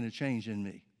started making a change in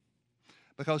me.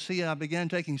 Because, see, I began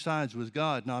taking sides with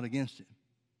God, not against him.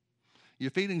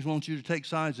 Your feelings want you to take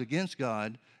sides against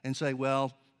God and say,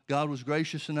 well, God was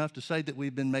gracious enough to say that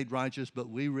we've been made righteous, but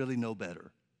we really know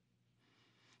better.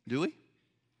 Do we?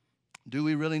 Do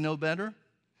we really know better?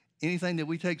 Anything that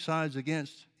we take sides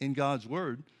against in God's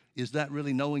word, is that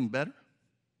really knowing better?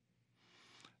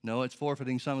 No, it's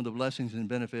forfeiting some of the blessings and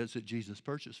benefits that Jesus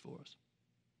purchased for us.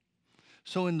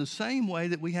 So in the same way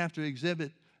that we have to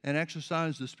exhibit and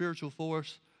exercise the spiritual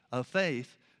force of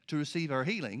faith to receive our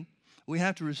healing, we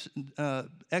have to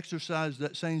exercise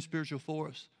that same spiritual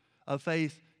force of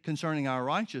faith concerning our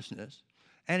righteousness,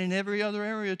 and in every other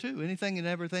area too. Anything and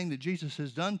everything that Jesus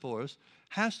has done for us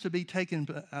has to be taken.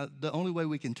 The only way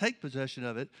we can take possession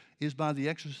of it is by the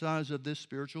exercise of this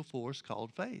spiritual force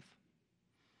called faith.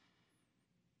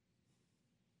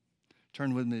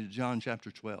 Turn with me to John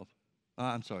chapter 14.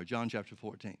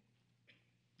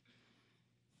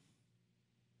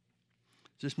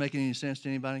 Is this making any sense to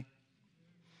anybody?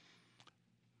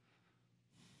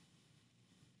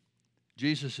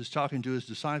 Jesus is talking to his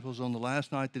disciples on the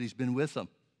last night that he's been with them.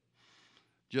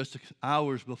 Just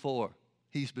hours before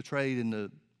he's betrayed and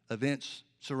the events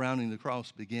surrounding the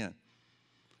cross begin.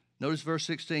 Notice verse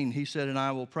 16. He said, and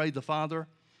I will pray the Father,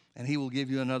 and he will give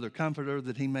you another comforter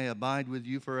that he may abide with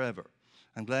you forever.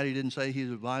 I'm glad he didn't say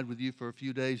he'd abide with you for a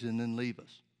few days and then leave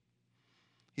us.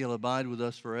 He'll abide with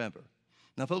us forever.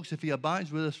 Now, folks, if he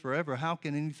abides with us forever, how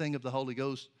can anything of the Holy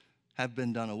Ghost have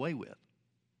been done away with?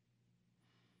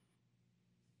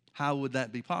 How would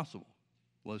that be possible?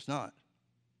 Well, it's not.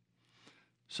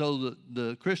 So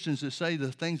the Christians that say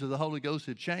the things of the Holy Ghost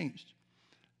have changed,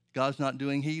 God's not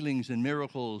doing healings and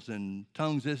miracles and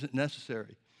tongues isn't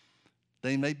necessary.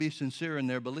 They may be sincere in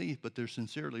their belief, but they're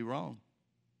sincerely wrong.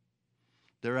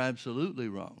 They're absolutely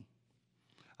wrong.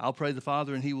 I'll pray the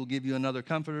Father, and he will give you another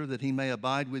comforter, that he may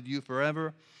abide with you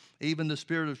forever, even the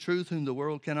Spirit of truth, whom the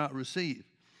world cannot receive,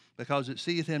 because it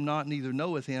seeth him not, neither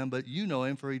knoweth him, but you know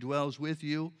him, for he dwells with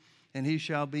you, and he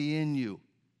shall be in you.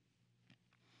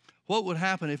 What would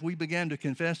happen if we began to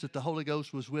confess that the Holy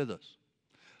Ghost was with us?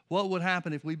 What would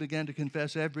happen if we began to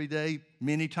confess every day,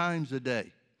 many times a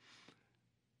day,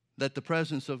 that the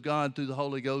presence of God through the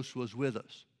Holy Ghost was with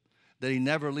us, that he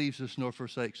never leaves us nor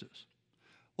forsakes us?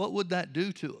 What would that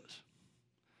do to us?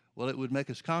 Well, it would make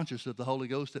us conscious of the Holy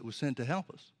Ghost that was sent to help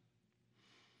us.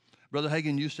 Brother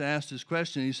Hagin used to ask this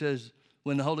question. He says,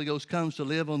 when the Holy Ghost comes to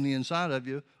live on the inside of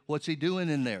you, what's he doing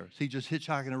in there? Is he just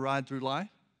hitchhiking a ride through life?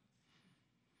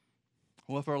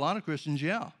 Well, for a lot of Christians,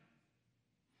 yeah.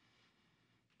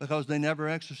 Because they never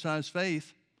exercise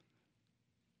faith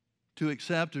to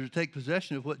accept or to take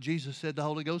possession of what Jesus said the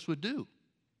Holy Ghost would do.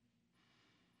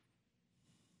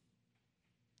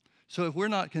 So if we're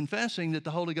not confessing that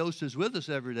the Holy Ghost is with us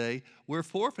every day, we're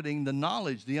forfeiting the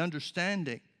knowledge, the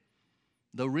understanding,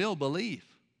 the real belief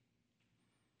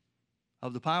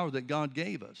of the power that God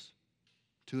gave us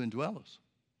to indwell us.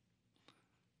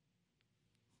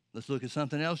 Let's look at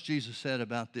something else Jesus said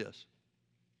about this.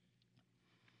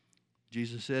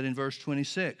 Jesus said in verse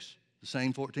 26, the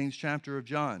same 14th chapter of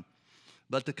John,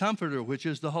 but the Comforter, which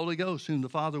is the Holy Ghost, whom the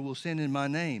Father will send in my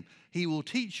name, he will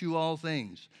teach you all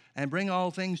things and bring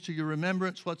all things to your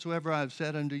remembrance whatsoever I have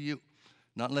said unto you.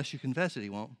 Not unless you confess it, he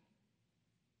won't.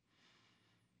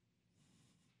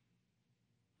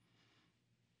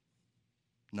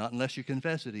 Not unless you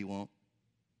confess it, he won't.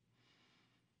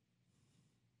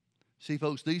 See,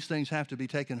 folks, these things have to be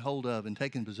taken hold of and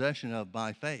taken possession of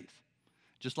by faith,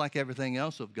 just like everything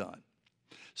else of God.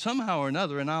 Somehow or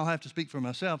another, and I'll have to speak for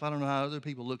myself, I don't know how other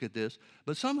people look at this,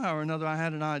 but somehow or another I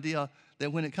had an idea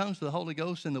that when it comes to the Holy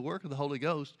Ghost and the work of the Holy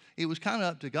Ghost, it was kind of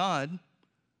up to God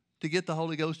to get the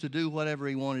Holy Ghost to do whatever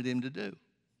he wanted him to do.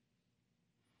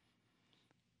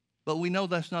 But we know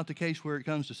that's not the case where it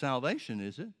comes to salvation,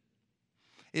 is it?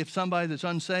 If somebody that's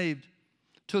unsaved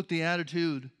took the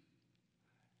attitude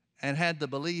and had the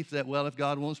belief that, well, if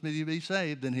God wants me to be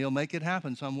saved, then he'll make it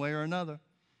happen some way or another,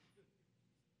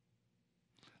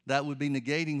 that would be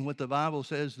negating what the Bible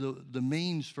says the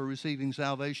means for receiving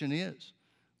salvation is,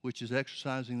 which is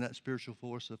exercising that spiritual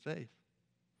force of faith.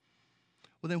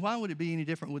 Well, then why would it be any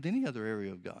different with any other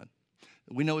area of God?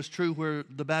 We know it's true where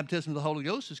the baptism of the Holy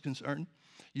Ghost is concerned.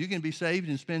 You can be saved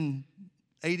and spend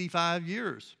 85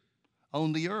 years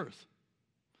on the earth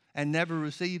and never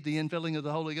receive the infilling of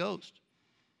the Holy Ghost.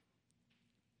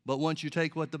 But once you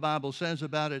take what the Bible says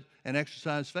about it and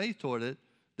exercise faith toward it,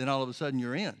 then all of a sudden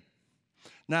you're in.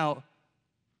 Now,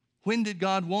 when did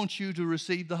God want you to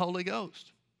receive the Holy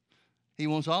Ghost? He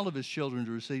wants all of his children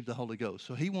to receive the Holy Ghost.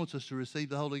 So he wants us to receive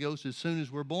the Holy Ghost as soon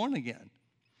as we're born again.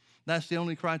 That's the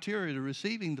only criteria to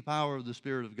receiving the power of the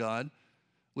Spirit of God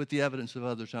with the evidence of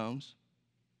other tongues.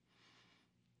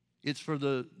 It's for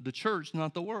the church,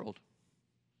 not the world.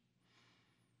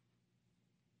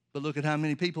 But look at how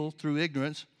many people, through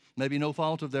ignorance, maybe no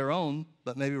fault of their own,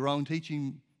 but maybe wrong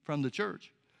teaching from the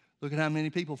church. Look at how many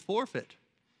people forfeit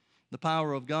the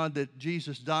power of God that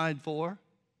Jesus died for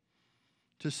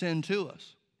to send to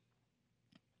us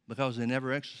because they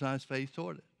never exercised faith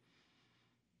toward it.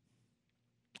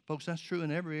 Folks, that's true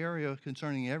in every area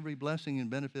concerning every blessing and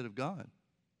benefit of God.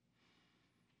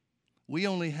 We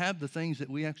only have the things that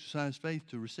we exercise faith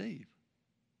to receive.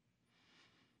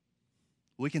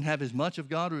 We can have as much of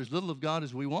God or as little of God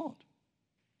as we want.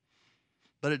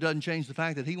 But it doesn't change the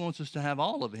fact that he wants us to have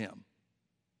all of him.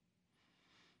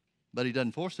 But he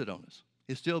doesn't force it on us.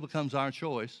 It still becomes our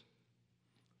choice.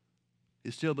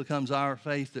 It still becomes our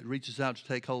faith that reaches out to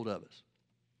take hold of us.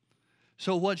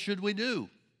 So what should we do?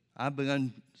 I've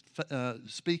begun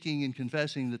speaking and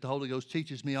confessing that the Holy Ghost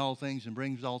teaches me all things and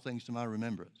brings all things to my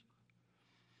remembrance.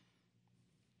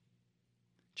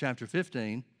 Chapter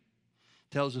 15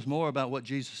 tells us more about what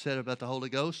Jesus said about the Holy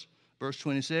Ghost. Verse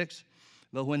 26,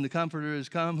 but when the Comforter is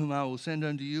come, whom I will send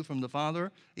unto you from the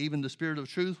Father, even the Spirit of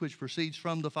truth which proceeds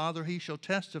from the Father, he shall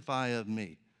testify of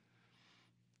me.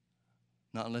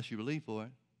 Not unless you believe for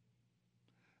it.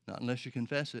 Not unless you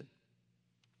confess it.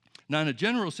 Now, in a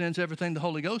general sense, everything the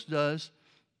Holy Ghost does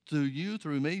through you,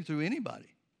 through me, through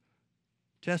anybody,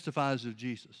 testifies of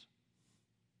Jesus.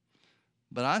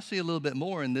 But I see a little bit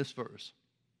more in this verse.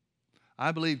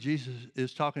 I believe Jesus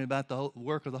is talking about the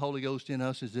work of the Holy Ghost in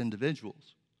us as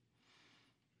individuals.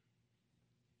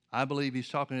 I believe he's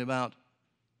talking about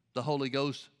the Holy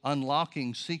Ghost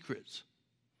unlocking secrets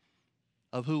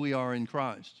of who we are in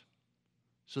Christ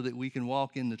so that we can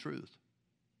walk in the truth.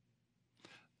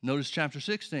 Notice chapter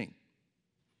 16,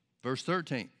 verse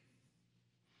 13.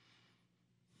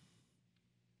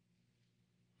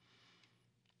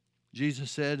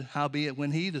 Jesus said, howbeit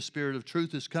when he, the Spirit of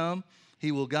truth, is come,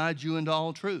 he will guide you into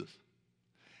all truth.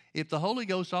 If the Holy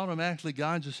Ghost automatically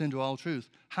guides us into all truth,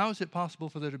 how is it possible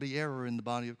for there to be error in the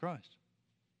body of Christ?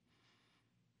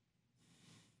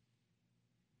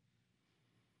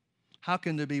 How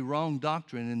can there be wrong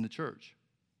doctrine in the church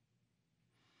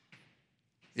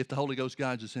if the Holy Ghost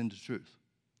guides us into truth?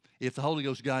 If the Holy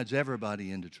Ghost guides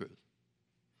everybody into truth?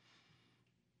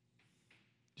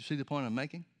 Do you see the point I'm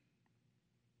making?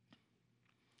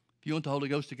 If you want the Holy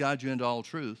Ghost to guide you into all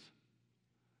truth,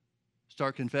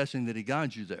 start confessing that he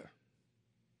guides you there.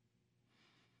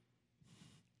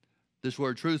 This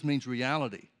word truth means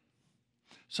reality.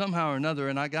 Somehow or another,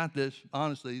 and I got this,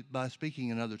 honestly, by speaking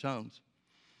in other tongues.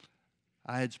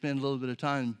 I had spent a little bit of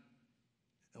time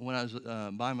when I was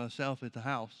by myself at the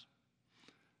house,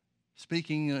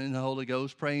 speaking in the Holy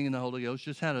Ghost, praying in the Holy Ghost,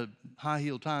 just had a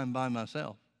high-heeled time by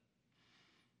myself.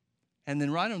 And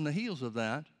then right on the heels of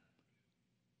that,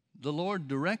 the Lord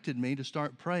directed me to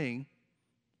start praying,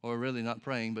 or really not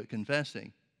praying, but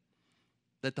confessing,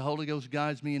 that the Holy Ghost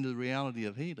guides me into the reality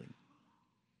of healing.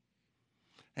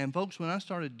 And folks, when I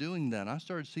started doing that, I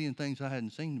started seeing things I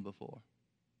hadn't seen before.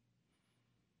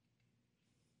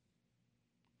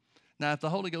 Now, if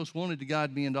the Holy Ghost wanted to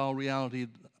guide me into all reality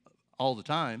all the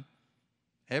time,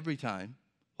 every time,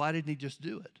 why didn't he just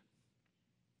do it?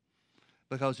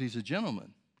 Because he's a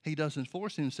gentleman. He doesn't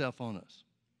force himself on us.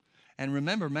 And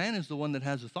remember, man is the one that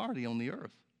has authority on the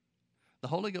earth. The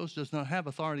Holy Ghost does not have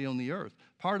authority on the earth.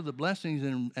 Part of the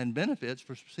blessings and benefits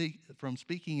from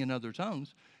speaking in other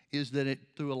tongues is that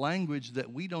through a language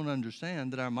that we don't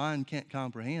understand, that our mind can't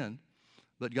comprehend,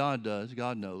 but God does,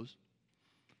 God knows,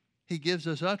 he gives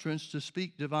us utterance to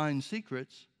speak divine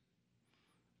secrets.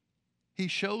 He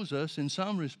shows us, in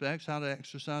some respects, how to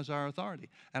exercise our authority.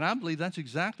 And I believe that's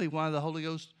exactly why the Holy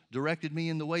Ghost directed me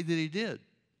in the way that he did.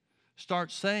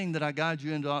 Start saying that I guide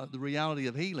you into the reality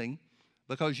of healing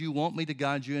because you want me to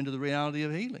guide you into the reality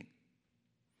of healing.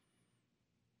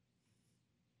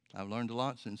 I've learned a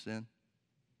lot since then.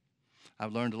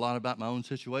 I've learned a lot about my own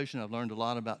situation. I've learned a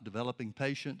lot about developing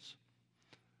patience.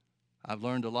 I've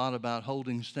learned a lot about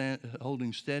holding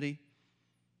steady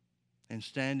and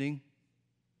standing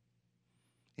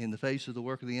in the face of the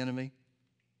work of the enemy.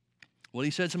 Well, he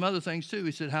said some other things too.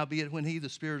 He said, howbeit when he, the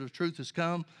Spirit of truth, is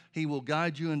come, he will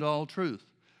guide you into all truth.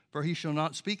 For he shall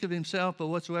not speak of himself, but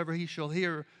whatsoever he shall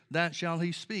hear, that shall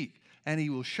he speak. And he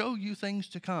will show you things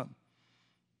to come.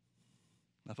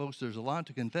 Now, folks, there's a lot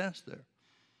to confess there.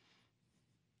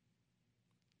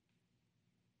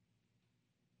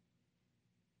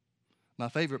 My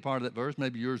favorite part of that verse,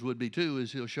 maybe yours would be too,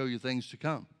 is he'll show you things to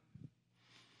come.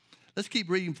 Let's keep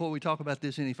reading before we talk about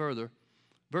this any further.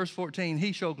 Verse 14,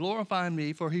 he shall glorify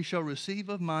me, for he shall receive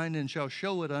of mine and shall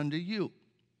show it unto you.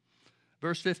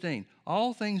 Verse 15,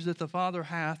 all things that the Father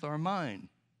hath are mine.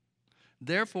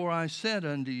 Therefore I said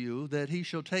unto you that he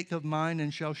shall take of mine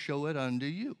and shall show it unto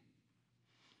you.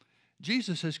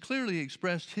 Jesus has clearly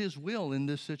expressed his will in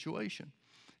this situation.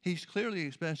 He's clearly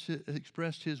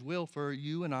expressed his will for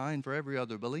you and I and for every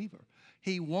other believer.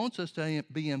 He wants us to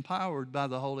be empowered by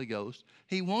the Holy Ghost.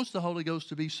 He wants the Holy Ghost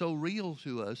to be so real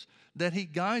to us that he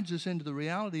guides us into the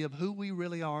reality of who we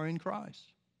really are in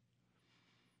Christ.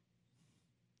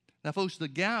 Now, folks, the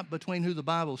gap between who the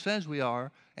Bible says we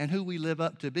are and who we live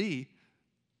up to be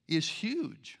is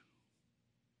huge.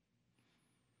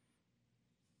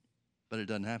 But it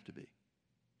doesn't have to be.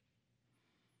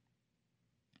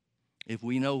 If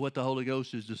we know what the Holy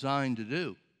Ghost is designed to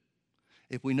do,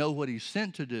 if we know what he's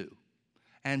sent to do,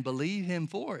 and believe him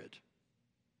for it,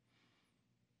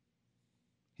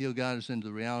 he'll guide us into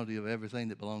the reality of everything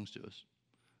that belongs to us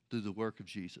through the work of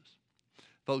Jesus.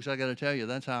 Folks, I got to tell you,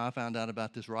 that's how I found out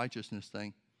about this righteousness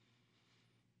thing.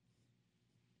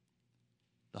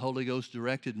 The Holy Ghost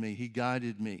directed me. He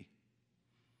guided me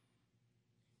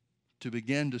to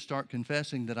begin to start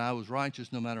confessing that I was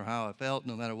righteous no matter how I felt,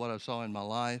 no matter what I saw in my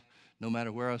life, no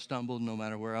matter where I stumbled, no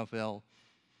matter where I fell.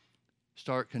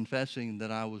 Start confessing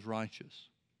that I was righteous.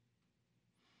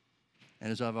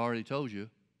 And as I've already told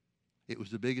you, it was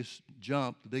the biggest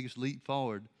jump, the biggest leap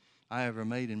forward I ever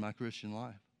made in my Christian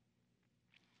life.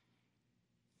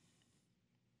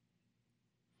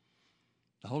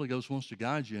 The Holy Ghost wants to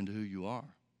guide you into who you are.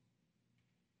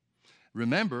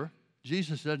 Remember,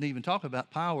 Jesus doesn't even talk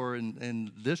about power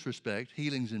in this respect,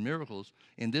 healings and miracles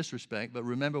in this respect, but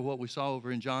remember what we saw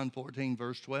over in John 14,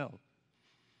 verse 12.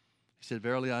 He said,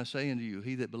 verily I say unto you,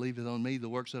 he that believeth on me, the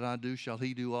works that I do shall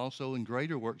he do also, and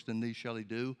greater works than these shall he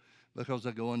do, because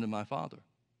I go unto my Father.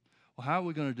 Well, how are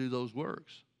we going to do those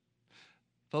works?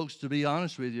 Folks, to be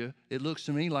honest with you, it looks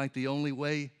to me like the only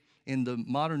way in the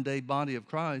modern day body of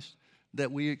Christ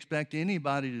that we expect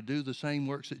anybody to do the same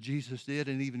works that Jesus did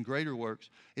and even greater works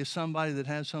is somebody that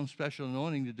has some special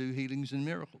anointing to do healings and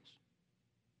miracles.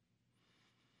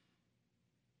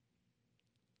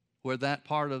 Where that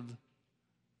part of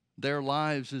their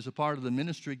lives is a part of the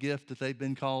ministry gift that they've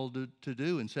been called to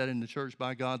do and set in the church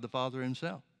by God the Father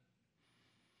himself.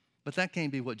 But that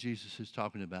can't be what Jesus is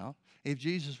talking about. If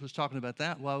Jesus was talking about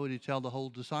that, why would he tell the whole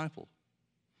disciple?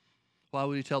 Why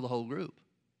would he tell the whole group?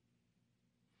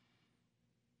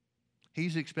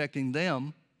 He's expecting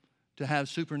them to have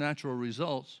supernatural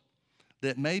results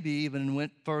that maybe even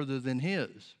went further than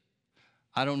his.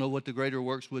 I don't know what the greater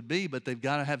works would be, but they've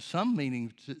got to have some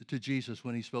meaning to Jesus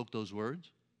when he spoke those words.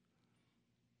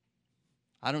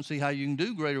 I don't see how you can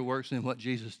do greater works than what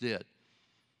Jesus did.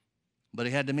 But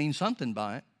he had to mean something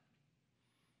by it.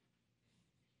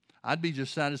 I'd be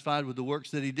just satisfied with the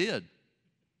works that he did.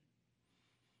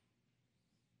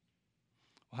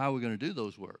 Well, how are we going to do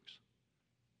those works?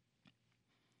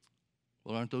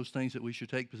 Well, aren't those things that we should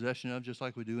take possession of just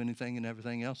like we do anything and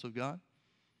everything else of God?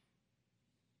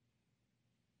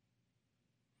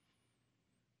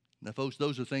 Now, folks,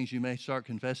 those are things you may start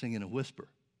confessing in a whisper.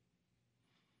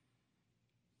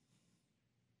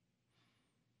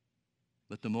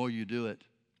 But the more you do it,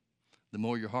 the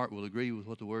more your heart will agree with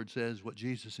what the Word says, what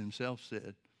Jesus himself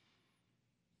said,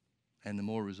 and the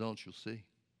more results you'll see.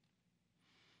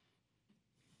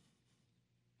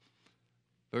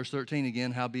 Verse 13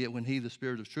 again, howbeit when he, the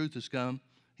Spirit of truth, is come,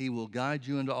 he will guide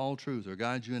you into all truth, or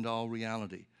guide you into all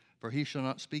reality. For he shall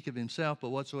not speak of himself,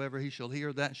 but whatsoever he shall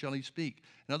hear, that shall he speak.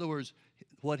 In other words,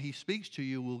 what he speaks to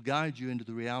you will guide you into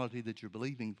the reality that you're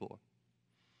believing for.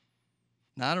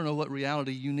 Now, I don't know what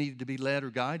reality you need to be led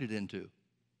or guided into.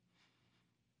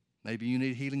 Maybe you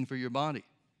need healing for your body.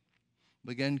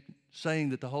 Begin saying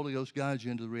that the Holy Ghost guides you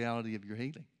into the reality of your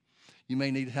healing. You may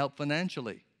need help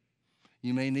financially.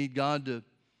 You may need God to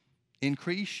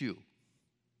increase you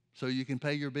so you can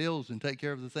pay your bills and take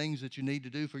care of the things that you need to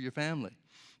do for your family.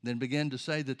 Then begin to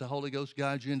say that the Holy Ghost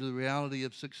guides you into the reality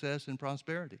of success and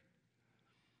prosperity.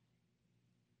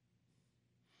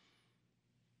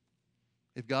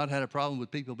 If God had a problem with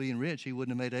people being rich, he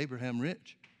wouldn't have made Abraham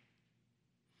rich.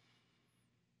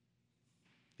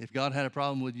 If God had a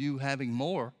problem with you having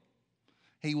more,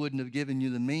 he wouldn't have given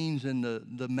you the means and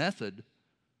the method,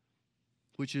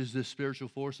 which is this spiritual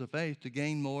force of faith, to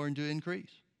gain more and to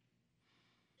increase.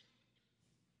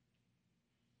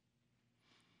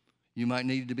 You might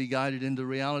need to be guided into the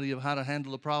reality of how to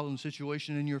handle a problem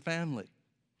situation in your family.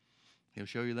 He'll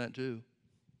show you that too.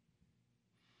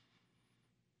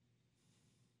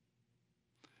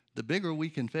 The bigger we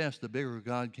confess, the bigger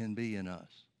God can be in us.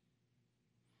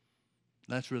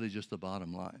 That's really just the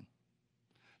bottom line.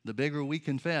 The bigger we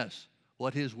confess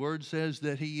what his word says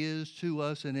that he is to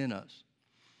us and in us,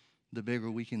 the bigger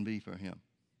we can be for him.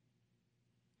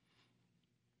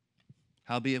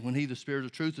 Howbeit, when he, the Spirit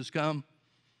of truth, is come,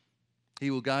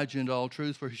 he will guide you into all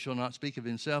truth, for he shall not speak of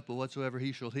himself, but whatsoever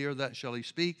he shall hear, that shall he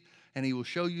speak, and he will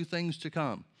show you things to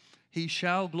come. He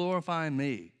shall glorify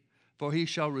me, for he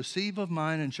shall receive of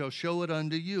mine and shall show it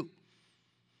unto you.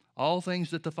 All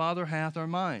things that the Father hath are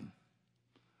mine.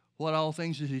 What all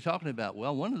things is he talking about?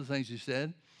 Well, one of the things he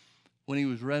said when he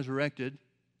was resurrected,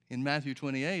 in Matthew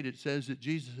 28, it says that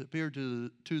Jesus appeared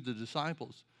to the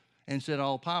disciples and said,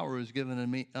 all power is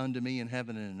given unto me in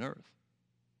heaven and in earth.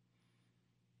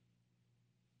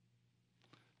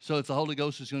 So if the Holy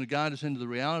Ghost is going to guide us into the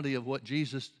reality of what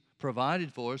Jesus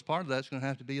provided for us, part of that's going to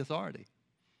have to be authority.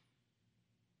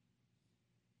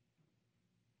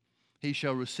 He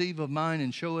shall receive of mine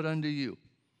and show it unto you.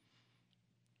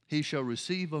 He shall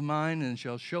receive of mine and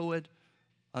shall show it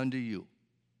unto you.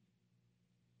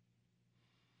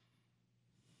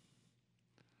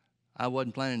 I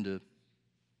wasn't planning to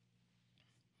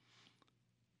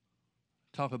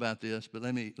talk about this, but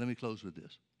let me close with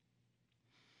this.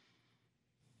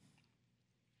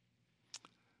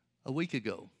 A week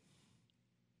ago,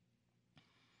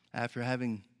 after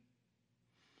having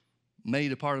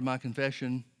made a part of my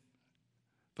confession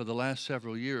for the last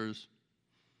several years,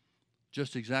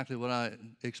 just exactly what I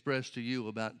expressed to you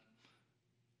about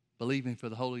believing for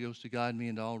the Holy Ghost to guide me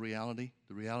into all reality,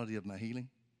 the reality of my healing.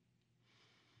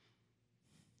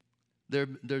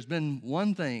 There's been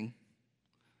one thing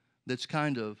that's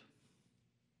kind of,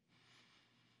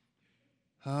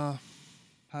 how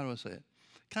do I say it?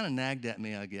 Kind of nagged at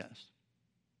me, I guess.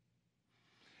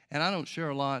 And I don't share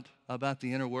a lot about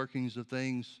the inner workings of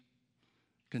things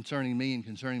concerning me and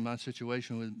concerning my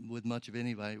situation with much of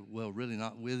anybody. Well, really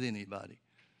not with anybody.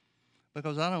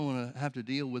 Because I don't want to have to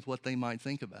deal with what they might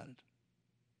think about it.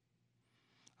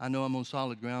 I know I'm on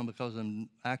solid ground because I'm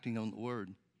acting on the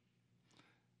Word.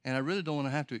 And I really don't want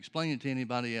to have to explain it to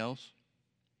anybody else.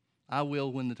 I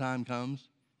will when the time comes.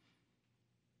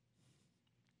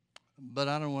 But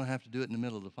I don't want to have to do it in the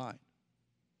middle of the fight.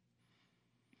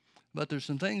 But there's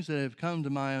some things that have come to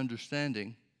my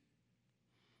understanding.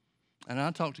 And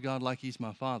I talk to God like He's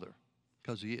my Father,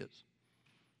 because He is,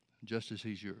 just as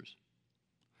He's yours.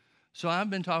 So I've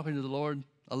been talking to the Lord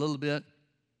a little bit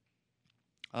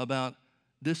about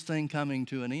this thing coming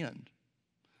to an end.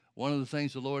 One of the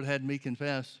things the Lord had me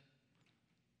confess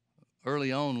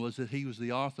early on was that He was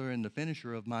the author and the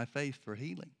finisher of my faith for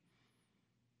healing.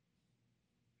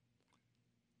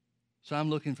 So I'm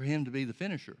looking for Him to be the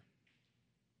finisher.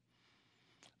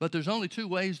 But there's only two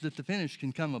ways that the finish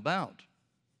can come about.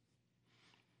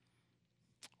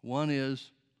 One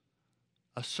is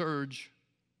a surge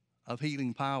of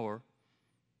healing power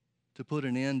to put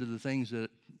an end to the things that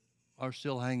are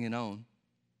still hanging on.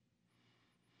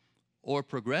 Or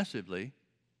progressively,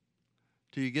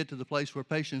 till you get to the place where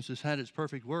patience has had its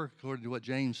perfect work, according to what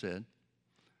James said,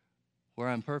 where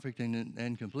I'm perfect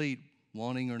and complete,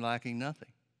 wanting or lacking nothing.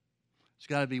 It's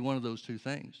got to be one of those two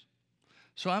things.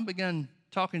 So I began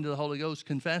talking to the Holy Ghost,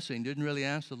 confessing. Didn't really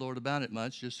ask the Lord about it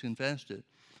much, just confessed it.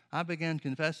 I began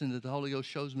confessing that the Holy Ghost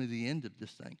shows me the end of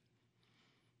this thing.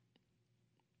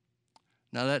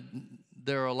 Now, that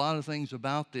there are a lot of things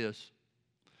about this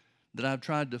that I've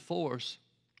tried to force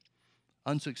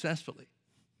unsuccessfully.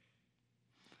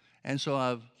 And so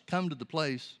I've come to the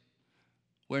place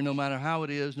where no matter how it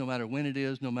is, no matter when it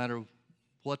is, no matter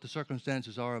what the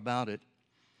circumstances are about it,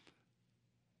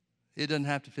 it doesn't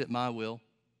have to fit my will.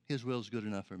 His will is good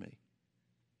enough for me.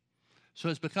 So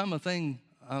it's become a thing,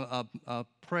 a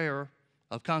prayer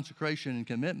of consecration and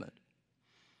commitment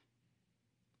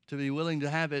to be willing to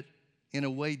have it in a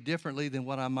way differently than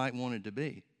what I might want it to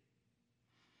be.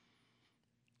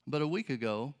 But a week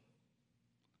ago,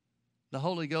 the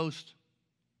Holy Ghost,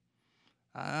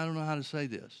 I don't know how to say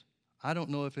this. I don't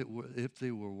know if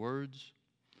they were words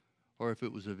or if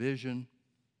it was a vision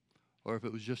or if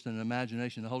it was just an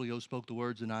imagination. The Holy Ghost spoke the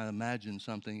words and I imagined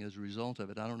something as a result of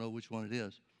it. I don't know which one it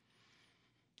is.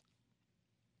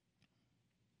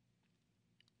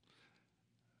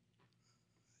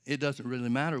 It doesn't really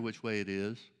matter which way it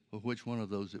is or which one of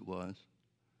those it was,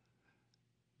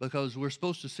 because we're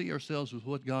supposed to see ourselves with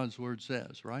what God's Word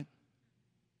says, right?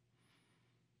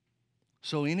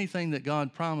 So anything that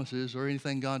God promises or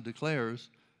anything God declares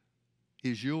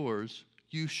is yours.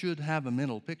 You should have a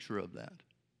mental picture of that.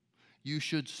 You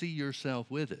should see yourself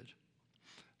with it.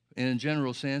 In a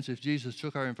general sense, if Jesus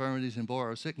took our infirmities and bore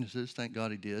our sicknesses, thank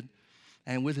God He did,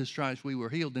 and with His stripes we were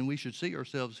healed, then we should see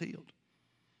ourselves healed.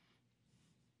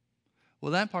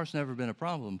 Well, that part's never been a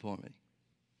problem for me.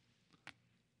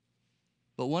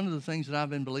 But one of the things that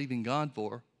I've been believing God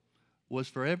for was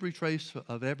for every trace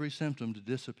of every symptom to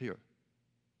disappear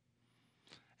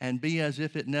and be as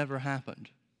if it never happened.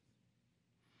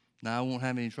 Now, I won't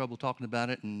have any trouble talking about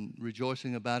it and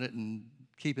rejoicing about it and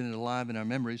keeping it alive in our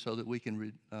memory so that we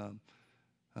can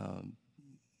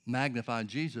magnify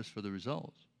Jesus for the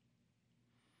results.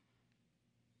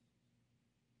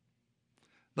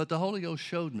 But the Holy Ghost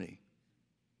showed me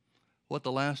what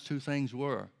the last two things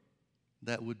were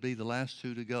that would be the last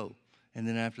two to go. And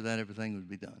then after that, everything would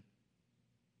be done.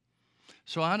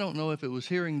 So I don't know if it was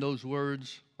hearing those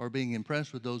words or being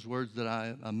impressed with those words that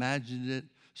I imagined it,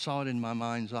 saw it in my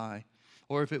mind's eye,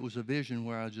 or if it was a vision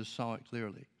where I just saw it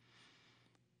clearly.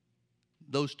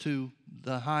 Those two,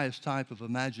 the highest type of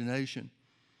imagination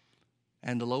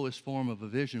and the lowest form of a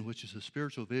vision, which is a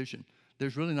spiritual vision,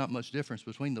 there's really not much difference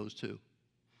between those two.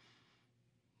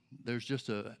 There's just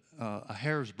a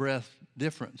hair's breadth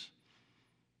difference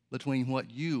between what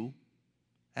you,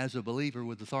 as a believer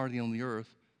with authority on the earth,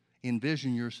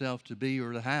 envision yourself to be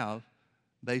or to have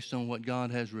based on what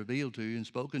God has revealed to you and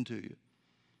spoken to you,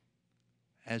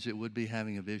 as it would be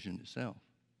having a vision itself.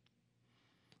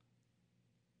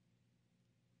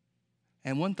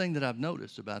 And one thing that I've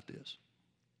noticed about this,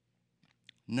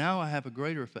 now I have a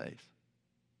greater faith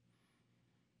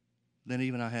than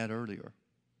even I had earlier,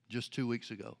 just 2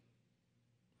 weeks ago.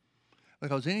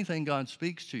 Because anything God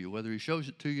speaks to you, whether He shows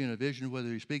it to you in a vision, whether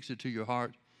He speaks it to your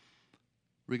heart,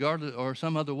 regardless, or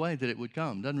some other way that it would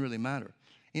come, doesn't really matter.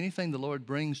 Anything the Lord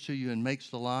brings to you and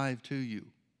makes alive to you,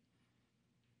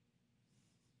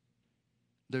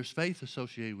 there's faith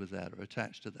associated with that or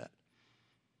attached to that.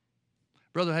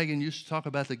 Brother Hagin used to talk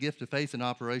about the gift of faith in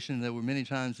operation, and there were many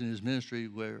times in his ministry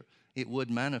where it would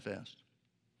manifest.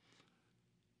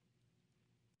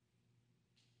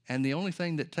 And the only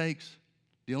thing that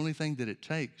it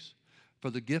takes for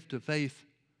the gift of faith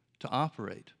to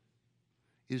operate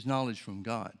is knowledge from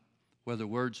God, whether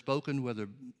words spoken, whether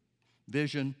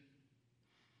vision.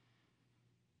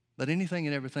 But anything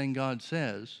and everything God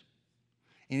says,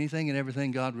 anything and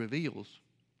everything God reveals,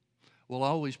 will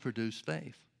always produce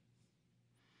faith.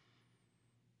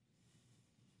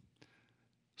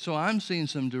 So I'm seeing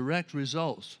some direct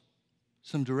results,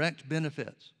 some direct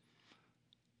benefits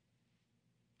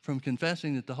from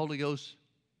confessing that the Holy Ghost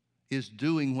is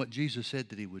doing what Jesus said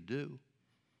that he would do.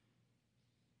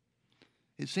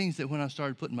 It seems that when I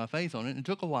started putting my faith on it, and it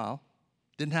took a while,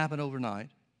 didn't happen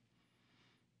overnight,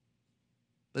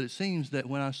 but it seems that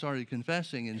when I started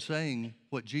confessing and saying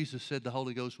what Jesus said the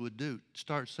Holy Ghost would do,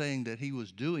 start saying that he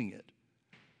was doing it,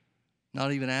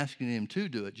 not even asking him to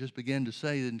do it, just began to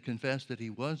say and confess that he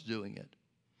was doing it,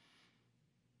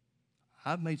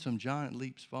 I've made some giant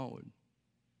leaps forward.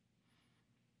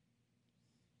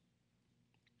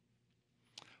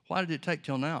 Why did it take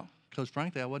till now? Because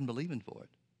frankly, I wasn't believing for it.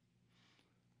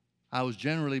 I was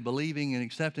generally believing and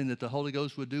accepting that the Holy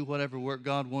Ghost would do whatever work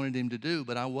God wanted him to do,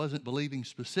 but I wasn't believing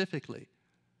specifically.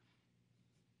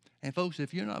 And folks,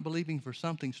 if you're not believing for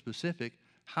something specific,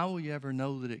 how will you ever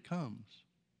know that it comes?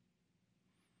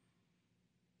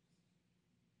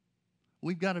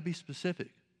 We've got to be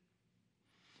specific.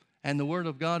 And the Word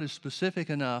of God is specific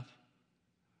enough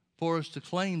for us to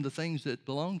claim the things that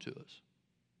belong to us.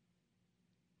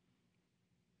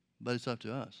 But it's up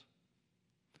to us.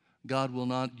 God will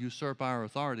not usurp our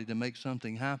authority to make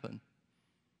something happen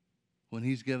when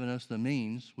he's given us the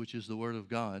means, which is the Word of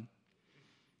God,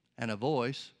 and a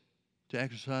voice to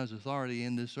exercise authority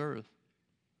in this earth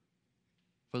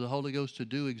for the Holy Ghost to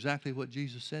do exactly what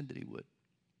Jesus said that he would.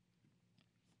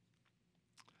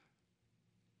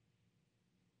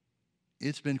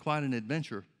 It's been quite an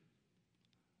adventure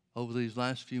over these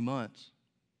last few months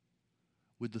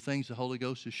with the things the Holy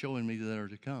Ghost is showing me that are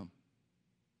to come.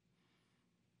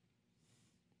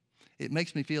 It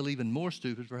makes me feel even more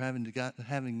stupid for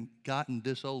having gotten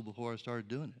this old before I started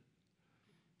doing it.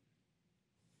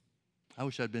 I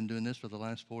wish I'd been doing this for the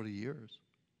last 40 years.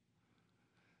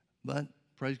 But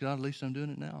praise God, at least I'm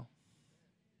doing it now.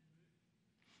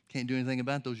 Can't do anything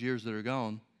about those years that are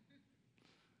gone,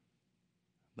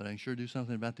 but I can sure do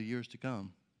something about the years to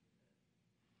come.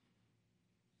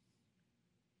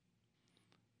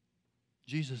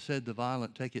 Jesus said the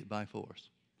violent take it by force.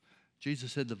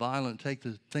 Jesus said the violent take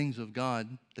the things of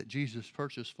God that Jesus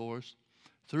purchased for us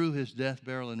through his death,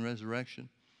 burial, and resurrection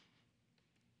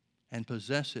and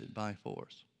possess it by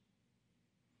force.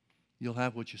 You'll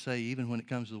have what you say even when it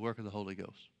comes to the work of the Holy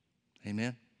Ghost.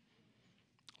 Amen?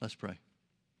 Let's pray.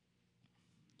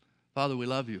 Father, we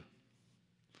love you.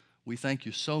 We thank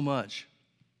you so much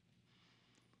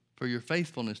for your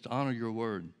faithfulness to honor your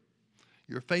word,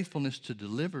 your faithfulness to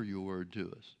deliver your word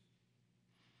to us.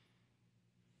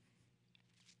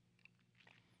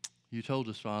 You told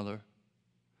us, Father,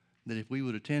 that if we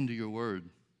would attend to your word,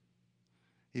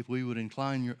 if we would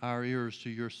incline our ears to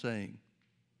your saying,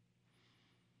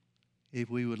 if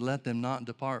we would let them not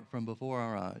depart from before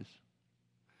our eyes,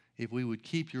 if we would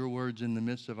keep your words in the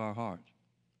midst of our heart,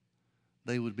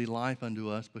 they would be life unto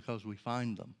us because we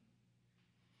find them,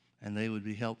 and they would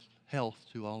be health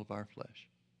to all of our flesh.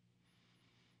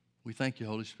 We thank you,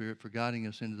 Holy Spirit, for guiding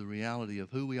us into the reality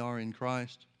of who we are in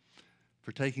Christ,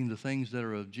 for taking the things that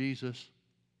are of Jesus,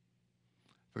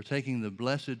 for taking the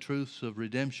blessed truths of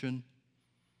redemption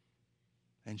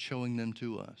and showing them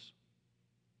to us.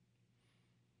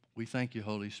 We thank you,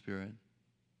 Holy Spirit.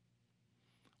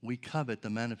 We covet the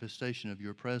manifestation of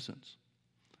your presence.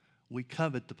 We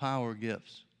covet the power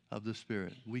gifts of the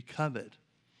Spirit. We covet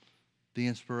the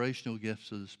inspirational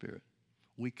gifts of the Spirit.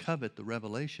 We covet the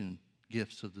revelation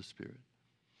gifts of the Spirit.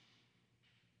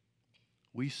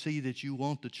 We see that you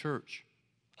want the church,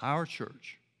 our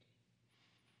church,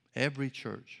 every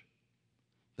church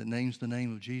that names the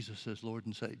name of Jesus as Lord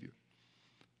and Savior.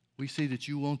 We see that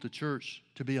you want the church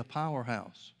to be a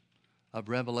powerhouse of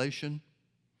revelation,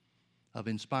 of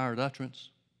inspired utterance,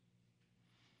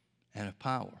 and of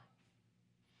power.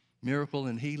 Miracle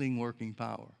and healing working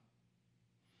power.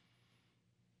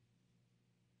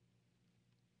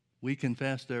 We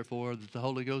confess, therefore, that the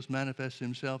Holy Ghost manifests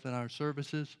himself in our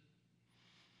services,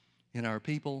 in our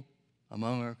people,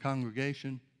 among our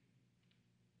congregation,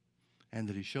 and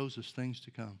that he shows us things to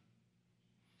come.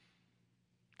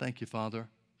 Thank you, Father,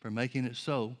 for making it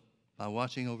so by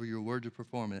watching over your word to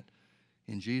perform it.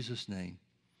 In Jesus' name,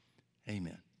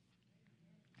 amen.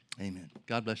 Amen.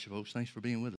 God bless you, folks. Thanks for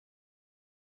being with us.